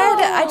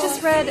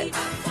just read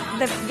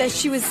that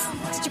she was.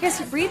 Did you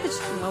guys read the?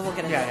 Well, we'll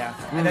get into it. Yeah.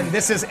 And then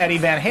this is Eddie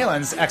Van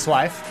Halen's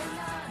ex-wife.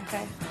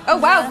 Okay. Oh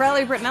wow,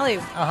 Valerie Bertinelli.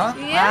 Uh-huh.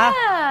 Yeah.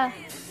 I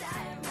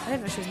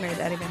didn't know she was married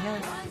to Eddie Van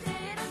Halen.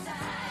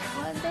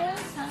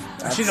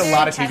 She did a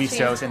lot of TV Catchy.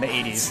 shows in the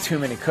 80s. Too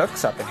many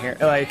cooks up in here.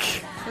 Like,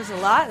 There's a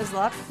lot. There's a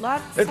lot.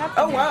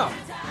 oh wow,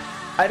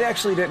 I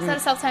actually Is that a didn't.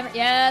 self-timer?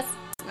 Yes.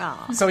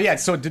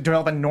 So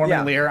developing Norman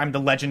Yeah. Lear. I'm the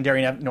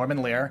legendary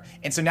Norman Lear.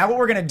 And so now what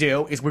we're going to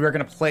do is we're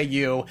going to play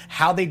you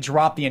how they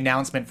dropped the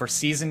announcement for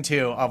season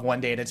 2 of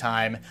One Day at a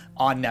Time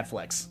on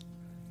Netflix.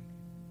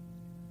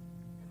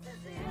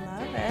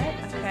 Love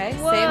it. Okay.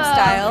 Whoa. Same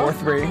style.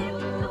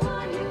 4-3.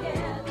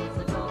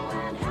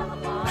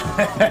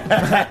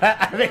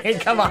 I mean,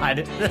 come on.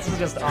 This is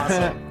just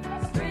awesome.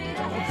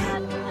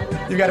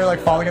 You got her like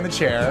falling in the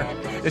chair.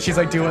 And she's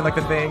like doing like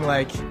the thing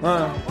like, see?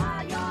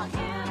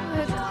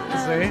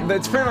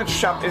 It's pretty much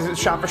shop. Is it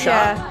shop for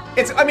shop?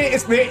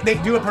 Yeah. They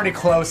do it pretty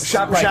close.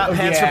 Shop for shop,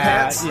 pants for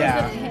pants.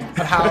 Yeah. Of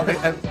how they,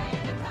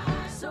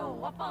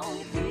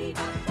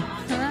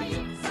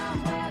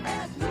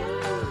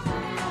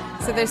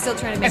 So they're still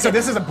trying to make and so it.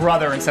 this is a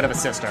brother instead of a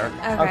sister.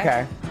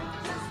 Okay.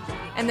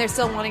 And they're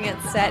still wanting it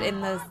set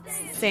in the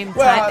same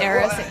Well, time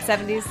era, well,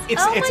 70s.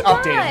 It's Oh it's my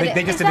updated. God.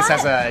 They just Is did this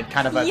as that- a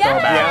kind of a Yes!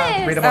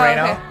 throwback. Rita Oh,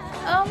 Moreno. okay.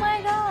 Oh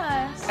my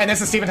gosh. And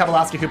this is Stephen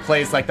Tobolowsky, who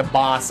plays like the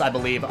boss, I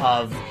believe,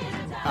 of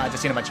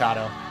Justina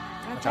Machado.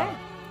 Okay.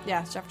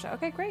 Yeah, Chef Show.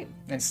 Okay, great.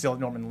 And still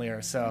Norman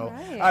Lear. So,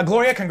 Right.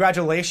 Gloria,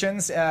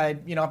 congratulations.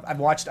 I've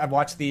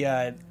watched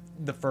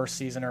the first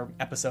season or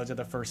episodes of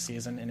the first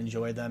season and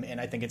enjoyed them. And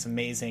I think it's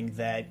amazing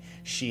that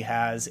she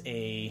has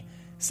a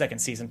second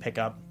season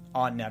pickup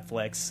on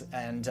Netflix.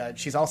 And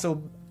she's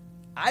also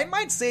I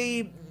might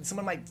say,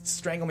 someone might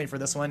strangle me for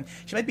this one,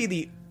 she might be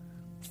the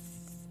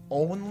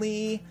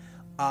only,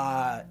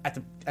 at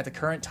the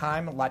current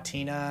time,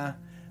 Latina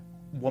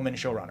woman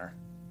showrunner.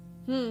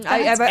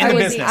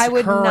 I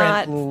would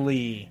not.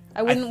 Currently,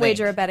 I wouldn't think.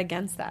 wager a bet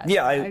against that.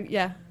 Yeah,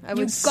 I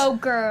would. Go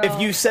girl.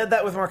 If you said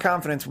that with more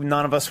confidence,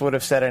 none of us would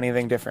have said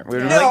anything different. We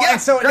would No, be like, yeah,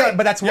 and so, great.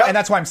 but that's why, and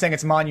that's why I'm saying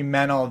it's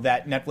monumental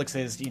that Netflix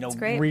is,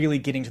 great. really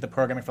getting to the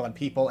programming for a lot of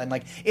people, and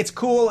like it's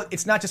cool.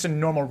 It's not just a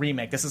normal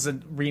remake. This is a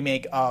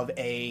remake of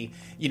a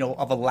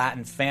of a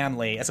Latin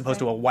family as opposed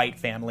to a white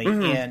family,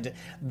 and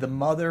the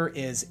mother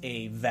is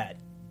a vet.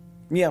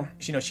 Yeah.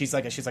 She's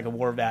like a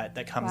war vet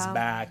that comes Wow.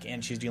 back,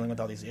 and she's dealing with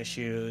all these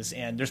issues,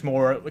 and there's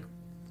more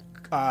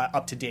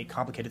up to date,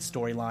 complicated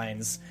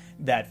storylines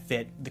that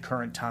fit the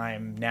current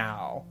time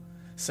now.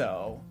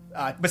 So,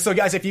 so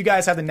guys, if you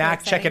guys have the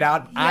knack, check it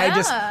out. I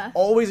just Yeah.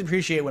 always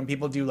appreciate when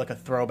people do like a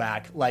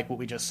throwback, like what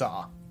we just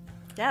saw.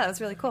 Yeah, that was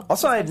really cool.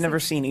 Also, I had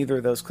never seen either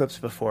of those clips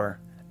before.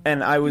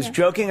 And I was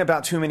joking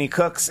about Too Many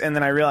Cooks, and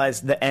then I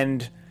realized the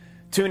end.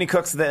 Too Many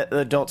Cooks, the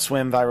Adult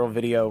Swim viral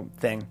video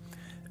thing.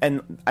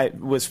 And it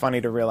was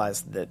funny to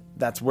realize that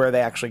that's where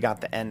they actually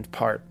got the end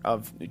part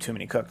of Too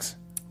Many Cooks,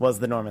 was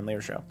the Norman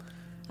Lear show.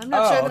 I'm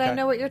not sure that I okay.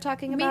 know what you're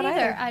talking Me about neither.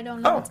 either. I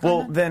don't know Oh, what's going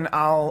well, on. then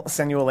I'll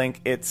send you a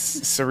link. It's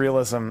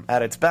surrealism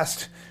at its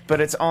best, but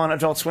it's on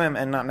Adult Swim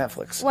and not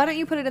Netflix. Why don't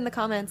you put it in the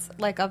comments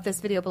of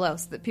this video below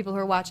so that people who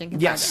are watching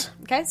can Yes. find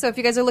it? Okay, so if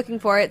you guys are looking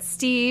for it,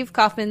 Steve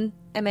Kaufman,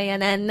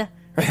 MANN,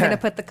 I'm going to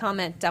put the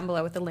comment down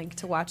below with the link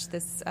to watch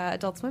this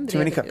Adult Swim video.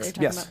 Many that Cooks, you're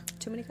talking yes. about.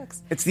 Too Many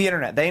Cooks. It's the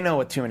internet. They know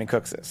what Too Many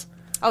Cooks is.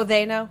 Oh,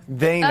 they know?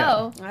 They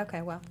know. Oh,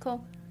 Okay, well,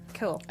 cool.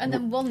 cool. And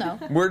then we'll know.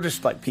 We're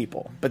just like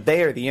people, but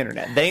they are the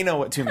internet. They know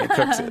what Too Many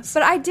Cooks is.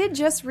 But I did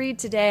just read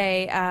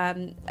today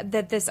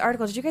that this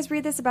article. Did you guys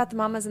read this about the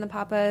Mamas and the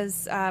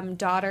Papas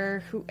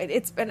daughter? Who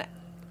it's been.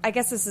 I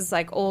guess this is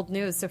like old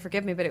news, so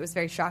forgive me, but it was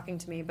very shocking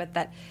to me. But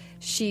that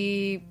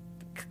she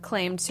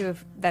claimed she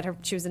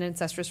was in an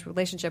incestuous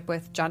relationship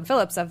with John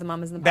Phillips of the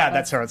Mamas and the Papas.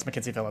 That's her. It's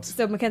Mackenzie Phillips.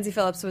 So Mackenzie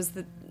Phillips was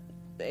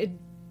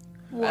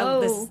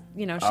Whoa.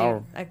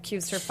 she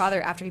accused her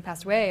father after he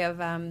passed away of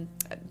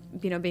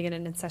being in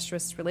an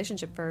incestuous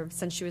relationship from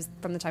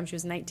the time she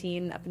was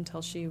 19 up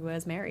until she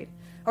was married,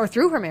 or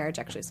through her marriage,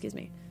 actually. Excuse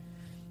me.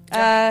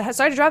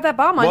 Sorry to drop that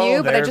bomb on Well,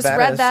 you, but I there just that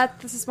read is. that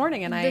this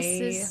morning, and This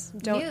I is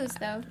don't news,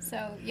 though.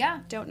 So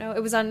yeah. don't know.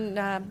 It was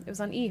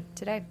on E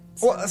today.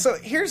 Well, so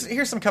here's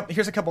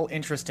a couple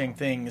interesting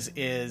things.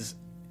 Is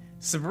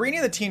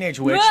Sabrina the Teenage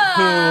Witch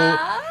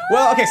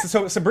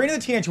so Sabrina the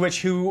Teenage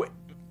Witch, who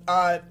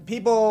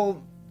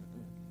people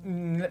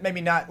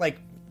maybe not like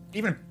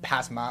even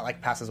past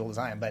as old as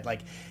I am, but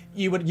like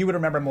you would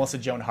remember Melissa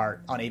Joan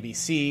Hart on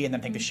ABC, and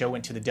then I think the show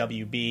went to the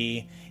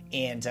WB,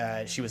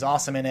 and she was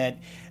awesome in it.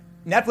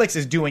 Netflix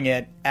is doing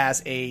it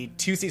as a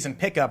 2-season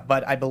pickup,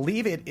 but I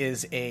believe it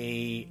is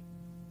a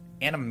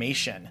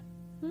animation.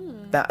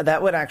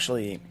 That would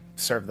actually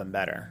serve them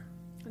better.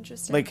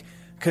 Interesting. Like,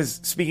 because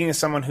speaking as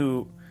someone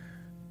who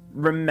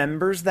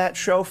remembers that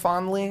show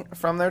fondly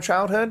from their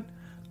childhood,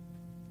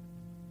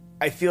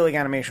 I feel like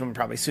animation would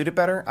probably suit it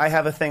better. I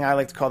have a thing I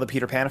like to call the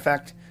Peter Pan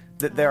effect.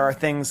 That there are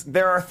things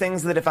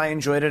that if I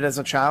enjoyed it as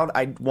a child,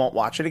 I won't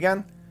watch it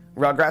again.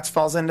 Rugrats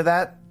falls into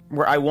that,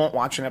 where I won't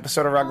watch an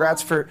episode of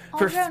Rugrats All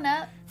grown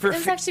up. It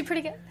was actually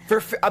pretty good.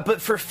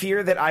 but for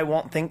fear that I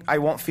won't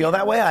feel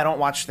that way, I don't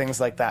watch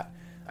things like that.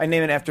 I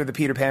name it after the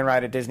Peter Pan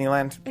ride at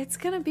Disneyland. It's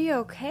gonna be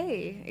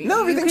okay.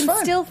 No, everything's you can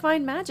fine. still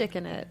find magic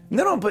in it.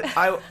 No, but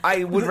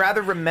I would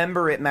rather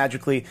remember it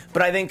magically.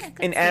 But I think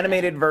an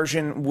animated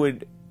version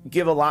would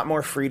give a lot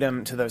more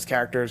freedom to those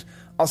characters.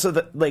 Also,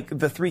 the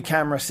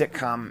 3-camera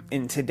sitcom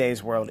in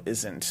today's world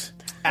isn't.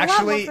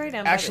 Actually,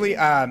 freedom, I think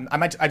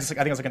I was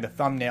looking at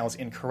the thumbnails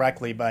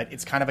incorrectly, but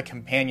it's kind of a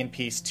companion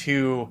piece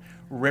to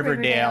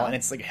Riverdale, and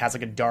it's like it has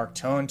like a dark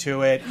tone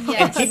to it.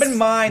 Yes. And keep in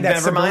mind that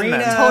Never mind Sabrina,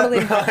 then.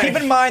 Totally. keep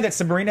in mind that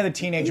Sabrina the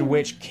Teenage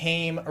Witch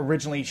came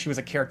originally. She was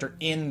a character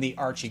in the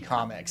Archie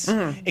comics,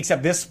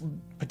 except this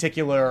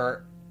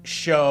particular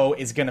show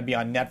is going to be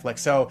on Netflix.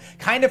 So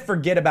kind of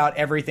forget about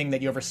everything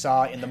that you ever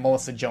saw in the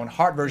Melissa Joan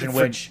Hart version,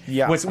 which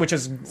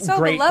is So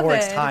great for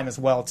its beloved. time as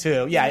well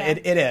too. Yeah, Yeah.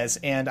 It is,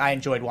 and I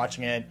enjoyed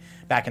watching it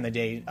back in the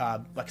day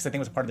because I think it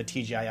was part of the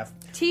TGIF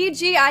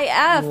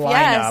TGIF, lineup.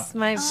 yes,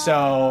 my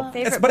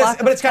favorite block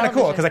but of it's kind of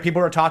cool television. because like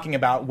people were talking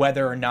about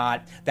whether or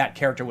not that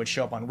character would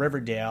show up on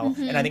Riverdale,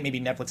 and I think maybe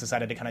Netflix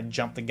decided to kind of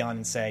jump the gun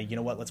and say, you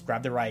know what, let's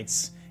grab the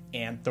rights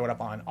and throw it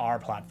up on our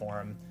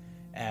platform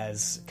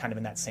as kind of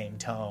in that same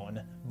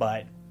tone,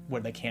 but where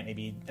they can't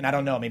maybe, and I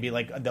don't know, maybe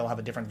like they'll have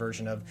a different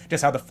version of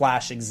just how the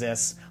Flash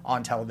exists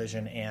on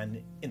television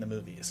and in the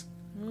movies.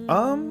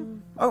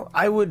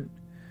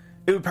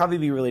 It would probably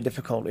be really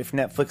difficult if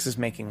Netflix is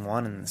making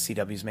one and the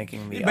CW's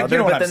making the But you other,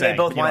 know what but I'm then saying. they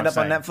both You know wind what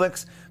up I'm on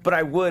Netflix. But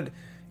I would,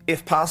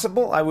 if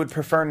possible, I would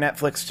prefer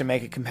Netflix to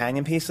make a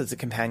companion piece that's a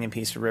companion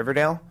piece to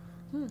Riverdale.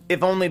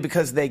 If only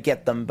because they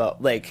get them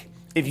both. Like,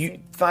 if you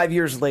 5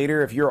 years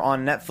later, if you're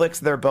on Netflix,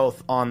 they're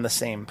both on the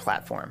same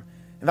platform.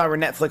 If I were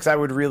Netflix, I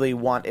would really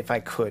want, if I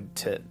could,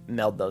 to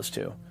meld those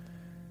two.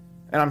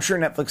 and I'm sure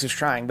Netflix is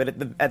trying, but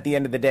at the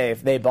end of the day,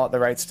 if they bought the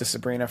rights to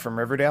Sabrina from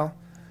Riverdale,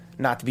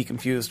 not to be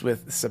confused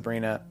with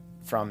Sabrina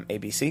from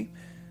ABC,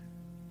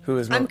 who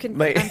is I'm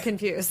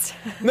confused.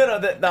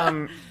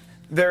 No,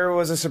 there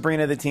was a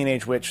Sabrina the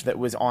Teenage Witch that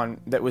was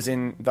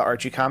in the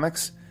Archie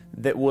comics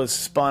that was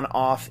spun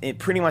off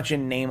pretty much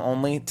in name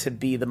only to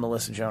be the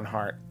Melissa Joan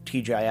Hart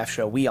TGIF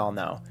show we all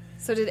know.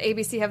 So did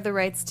ABC have the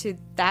rights to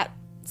that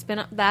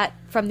that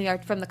from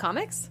the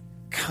comics?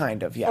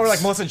 Kind of, yes. Or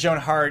like Melissa Joan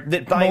Hart.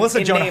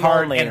 Melissa Joan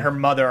Hart and her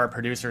mother are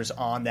producers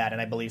on that,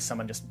 and I believe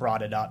someone just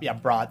brought it up. Yeah,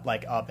 brought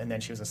up, and then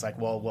she was just like,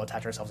 "Well, we'll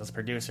attach ourselves as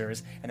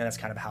producers," and then that's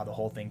kind of how the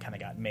whole thing kind of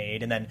got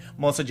made. And then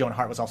Melissa Joan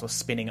Hart was also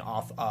spinning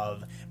off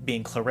of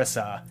being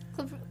Clarissa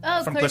from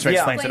Clarissa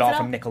Explains It All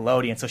from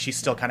Nickelodeon, so she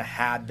still kind of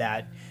had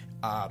that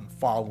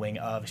following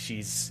of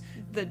she's.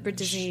 The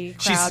Disney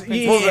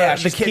crowd.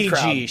 She's kid PG.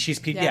 crowd. She's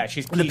PG. Yeah,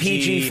 she's the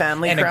PG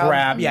family and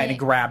crowd. And it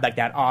grabbed like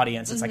that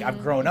audience. It's like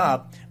I've grown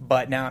up,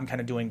 but now I'm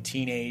kind of doing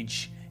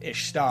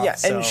teenage-ish stuff. Yeah,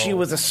 so.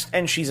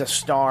 and she's a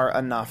star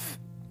enough.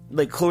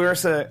 Like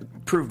Clarissa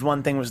proved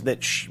one thing was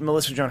that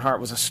Melissa Joan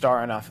Hart was a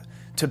star enough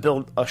to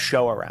build a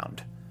show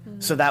around.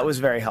 So that was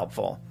very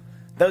helpful.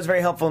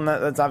 And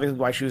that's obviously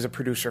why she was a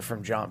producer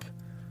from Jump,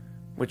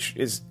 which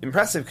is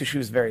impressive because she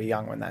was very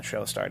young when that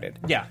show started.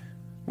 Yeah.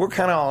 We're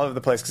kind of all over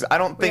the place because I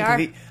don't think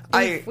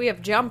we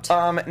have jumped.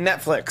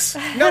 Netflix.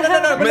 No,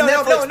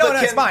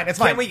 it's fine. It's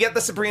fine. Can we get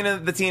the Sabrina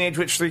the Teenage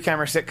Witch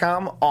 3-camera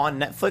sitcom on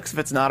Netflix if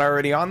it's not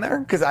already on there?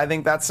 Because I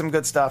think that's some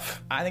good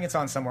stuff. I think it's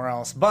on somewhere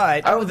else,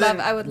 but I would love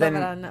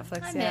it on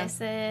Netflix. I miss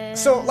it.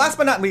 So last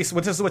but not least,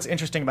 what's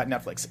interesting about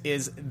Netflix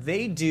is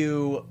they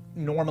give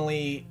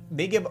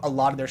a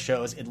lot of their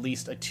shows at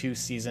least a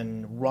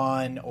 2-season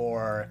run,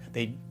 or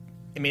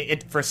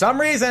for some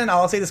reason,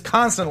 I'll say this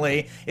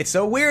constantly, it's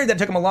so weird that it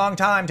took them a long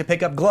time to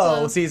pick up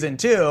Glow season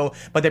 2,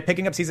 but they're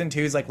picking up season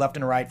 2s like left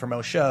and right for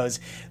most shows.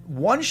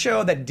 One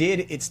show that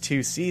did its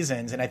 2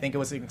 seasons, and I think it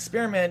was an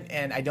experiment,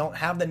 and I don't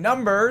have the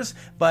numbers,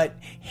 but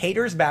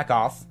Haters Back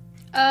Off.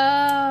 Oh.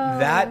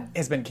 That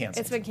has been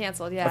canceled. It's been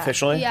canceled, yeah.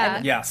 Officially? Yeah.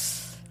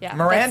 Yes. Yeah,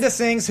 Miranda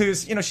sings,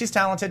 who's, she's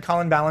talented,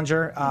 Colin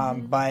Ballinger,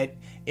 but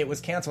it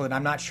was canceled, and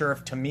I'm not sure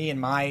if, to me,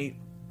 and my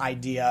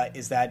idea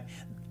is that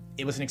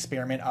it was an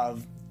experiment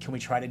of, can we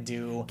try to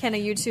do... Can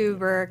a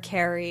YouTuber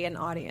carry an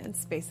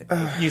audience, basically?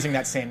 Using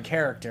that same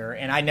character.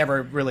 And I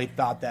never really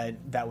thought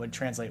that would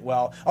translate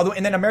well. Although,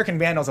 and then American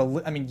Vandal's,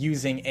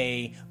 using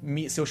a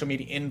social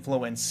media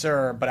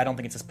influencer, but I don't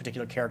think it's this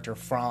particular character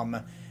from,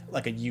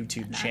 like, a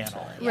YouTube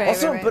channel. Right.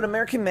 But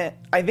American Man,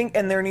 I think,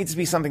 and there needs to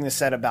be something to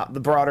said about the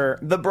broader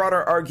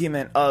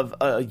argument of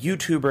a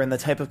YouTuber and the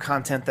type of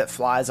content that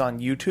flies on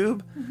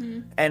YouTube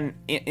and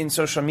in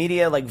social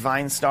media, like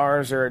Vine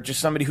stars or just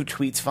somebody who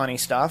tweets funny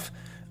stuff,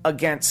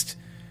 against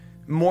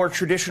more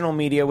traditional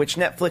media, which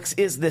Netflix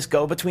is this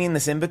go-between,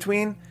 this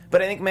in-between.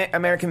 But I think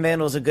American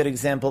Vandal is a good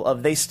example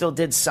of they still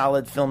did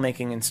solid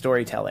filmmaking and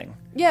storytelling.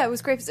 Yeah, it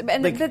was great.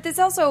 And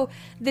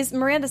this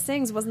Miranda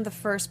Sings wasn't the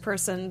first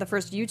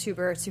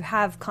YouTuber to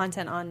have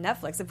content on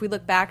Netflix. If we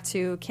look back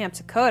to Camp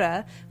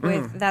Dakota,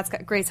 that's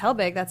got Grace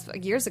Helbig, that's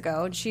years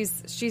ago, and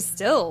she's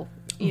still...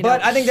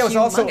 But I think that was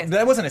humongous.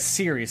 that wasn't a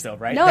series though,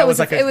 right? No, that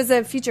it was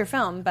a feature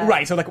film. But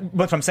right, so like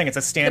what I'm saying, it's a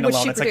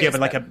standalone. It's like you have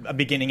like produced, a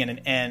beginning and an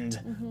end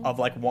of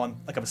like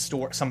of a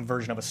story, some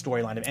version of a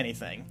storyline of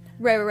anything.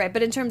 Right.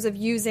 But in terms of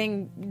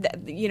using,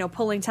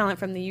 pulling talent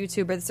from the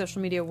YouTube or the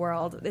social media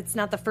world, it's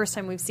not the first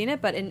time we've seen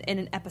it. But in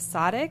an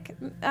episodic,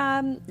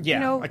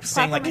 like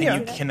saying like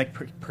platform, can the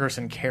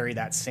person carry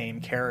that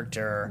same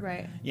character?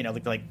 Right.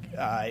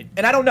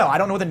 And I don't know. I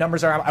don't know what the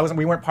numbers are.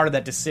 We weren't part of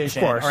that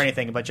decision or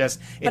anything, but just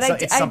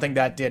it's something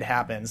that did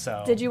happen.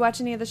 So did you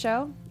watch any of the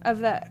show of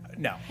that?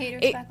 No.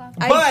 Haters Back Off.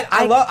 But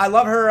I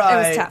love her.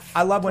 It was tough.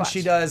 I love when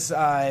she does.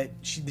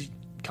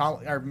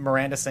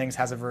 Miranda Sings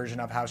has a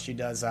version of how she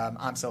does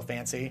I'm So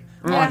Fancy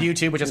on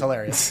YouTube, which is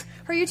hilarious.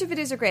 Her YouTube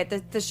videos are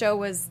great. The show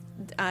was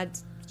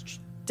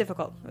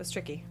difficult. It was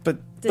tricky. But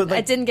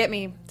it didn't get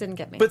me.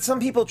 But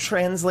some people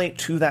translate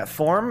to that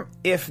form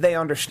if they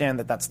understand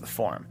that that's the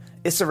form.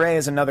 Issa Rae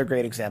is another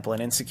great example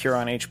in Insecure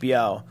on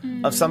HBO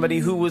of somebody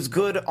who was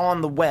good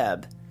on the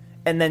web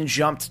and then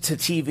jumped to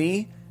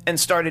TV and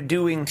started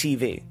doing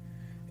TV.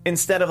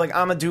 Instead of like,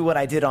 I'm going to do what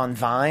I did on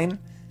Vine.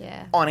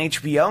 Yeah. On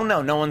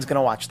HBO, no one's going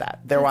to watch that.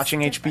 They're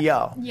watching different.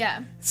 HBO.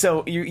 Yeah.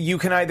 So you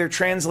can either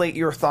translate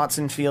your thoughts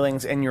and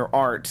feelings and your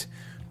art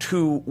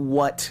to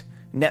what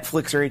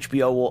Netflix or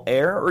HBO will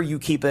air, or you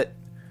keep it,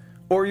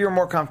 or you're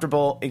more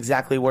comfortable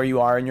exactly where you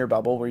are in your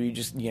bubble, where you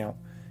just,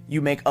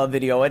 you make a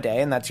video a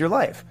day and that's your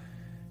life.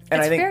 And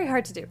it's I think, very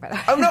hard to do, by the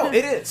way. Oh, no,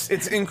 it is.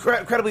 It's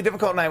incredibly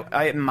difficult, and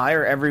I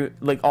admire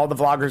all the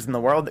vloggers in the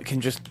world that can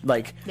just,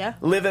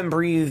 live and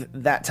breathe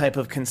that type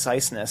of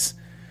conciseness.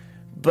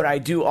 But I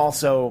do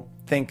also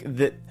think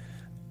that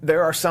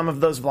there are some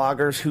of those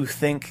vloggers who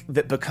think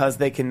that because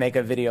they can make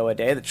a video a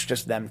day that's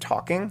just them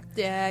talking,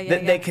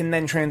 that they can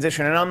then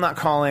transition. And I'm not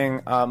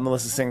calling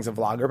Melissa Singh's a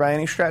vlogger by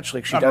any stretch.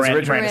 Like she does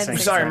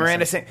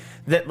Miranda Sings.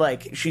 That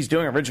like she's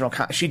doing original.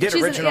 She did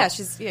original.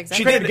 Exactly.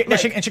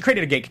 And she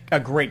created a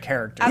great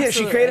character.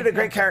 Absolutely. Yeah, she created a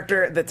great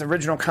character that's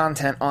original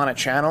content on a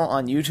channel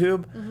on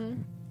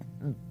YouTube.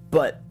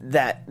 But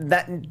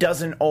that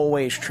doesn't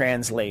always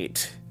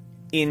translate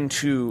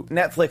into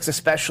Netflix,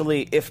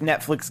 especially if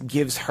Netflix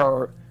gives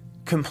her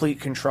complete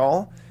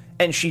control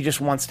and she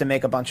just wants to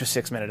make a bunch of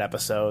 6-minute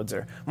episodes.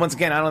 Or once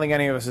again, I don't think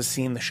any of us has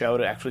seen the show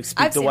to actually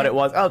speak to what it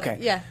was. Okay,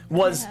 yeah.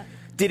 Was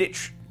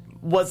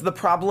the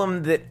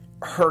problem that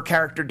her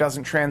character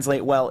doesn't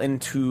translate well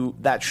into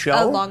that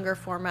show? A longer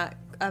format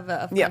of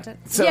content.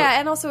 So,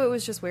 and also it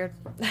was just weird.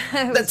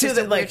 That's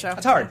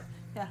It's hard.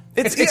 Yeah.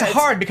 It's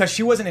hard because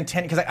she wasn't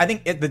intending. Because I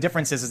think the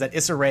difference is that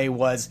Issa Rae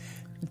was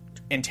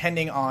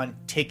intending on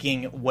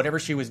taking whatever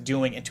she was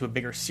doing into a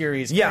bigger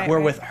series. Yeah.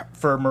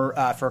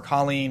 For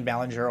Colleen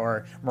Ballinger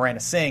or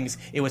Miranda Sings,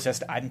 it was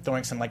just I'm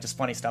throwing some like just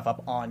funny stuff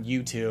up on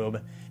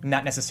YouTube,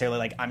 not necessarily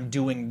like I'm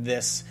doing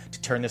this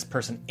to turn this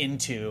person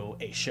into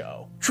a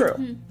show.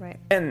 True. Right.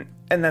 And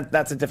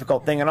that's a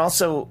difficult thing. And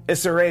also,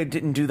 Issa Rae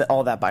didn't do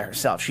all that by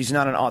herself. She's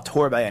not an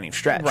auteur by any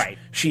stretch. Right.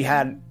 She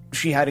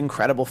had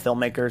incredible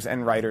filmmakers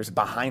and writers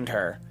behind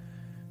her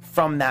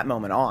from that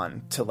moment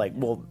on to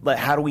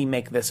how do we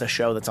make this a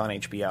show that's on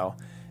HBO?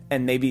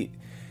 And maybe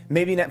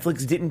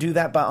Netflix didn't do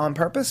that on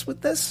purpose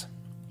with this,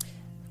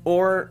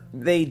 or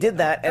they did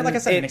that and like I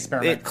said, an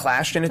experiment. It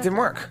clashed and it didn't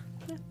work.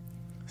 Yeah.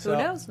 So,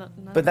 who knows?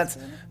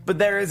 But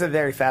there is a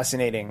very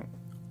fascinating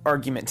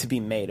argument to be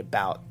made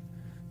about,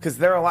 because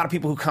there are a lot of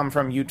people who come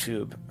from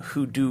YouTube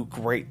who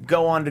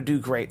go on to do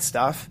great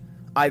stuff,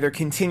 either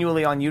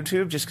continually on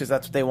YouTube just because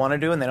that's what they want to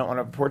do and they don't want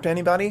to report to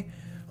anybody,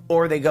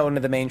 or they go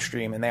into the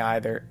mainstream and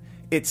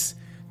it's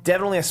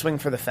definitely a swing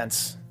for the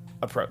fence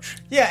approach.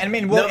 Yeah, and I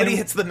mean, nobody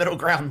hits the middle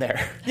ground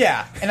there.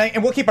 Yeah,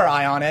 and we'll keep our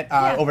eye on it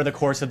over the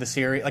course of the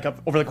series,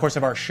 over the course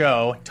of our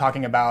show,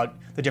 talking about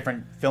the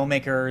different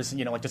filmmakers.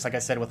 Just like I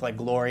said with like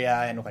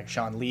Gloria and with like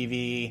Sean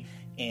Levy.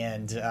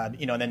 And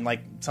and then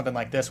like something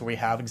like this where we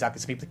have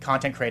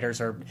content creators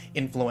or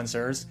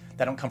influencers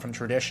that don't come from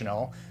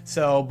traditional.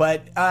 So,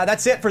 but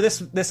that's it for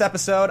this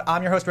episode.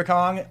 I'm your host Rick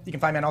Hong. You can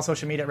find me on all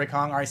social media at Rick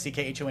Hong,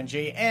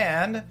 RICKHONG.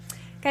 And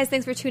guys,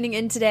 thanks for tuning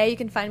in today. You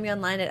can find me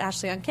online at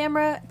Ashley on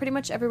Camera, pretty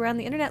much everywhere on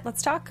the internet.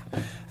 Let's talk.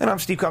 And I'm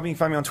Steve Kaufman. You can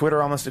find me on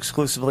Twitter almost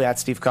exclusively at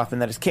Steve Kaufman.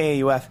 That is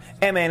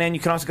KAUFMANN. You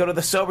can also go to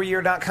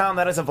thesoberyear.com.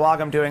 That is a vlog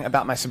I'm doing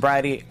about my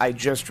sobriety. I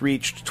just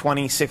reached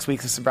 26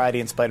 weeks of sobriety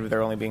in spite of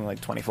there only being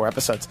like 24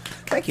 episodes.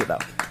 Thank you, though.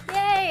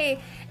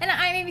 Yay! And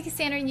I'm Amy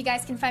Cassandra, and you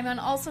guys can find me on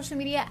all social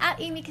media at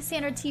Amy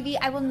Cassandra TV.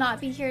 I will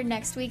not be here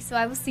next week, so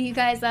I will see you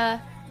guys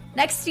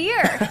next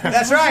year.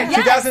 That's right,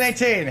 yes.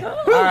 2018.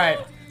 All right.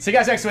 See you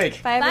guys next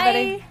week. Bye,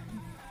 everybody. Bye.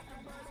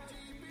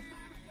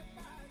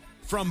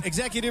 From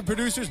executive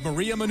producers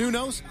Maria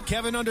Menounos,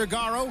 Kevin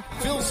Undergaro,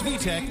 Phil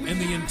Svitek,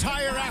 and the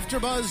entire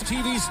AfterBuzz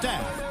TV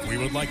staff, we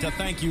would like to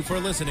thank you for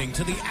listening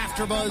to the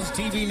AfterBuzz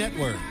TV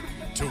network.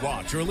 To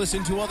watch or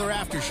listen to other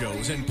after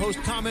shows and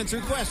post comments or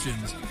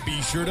questions,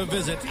 be sure to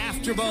visit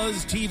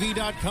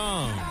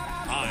AfterBuzzTV.com.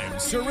 I'm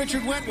Sir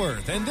Richard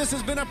Wentworth, and this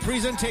has been a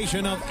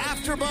presentation of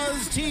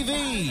AfterBuzz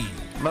TV.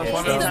 Most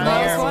wonderful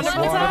time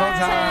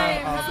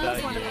of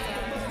the year.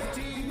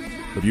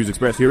 The views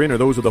expressed herein are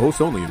those of the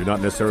hosts only and do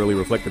not necessarily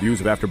reflect the views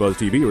of AfterBuzz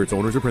TV or its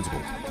owners or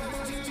principals.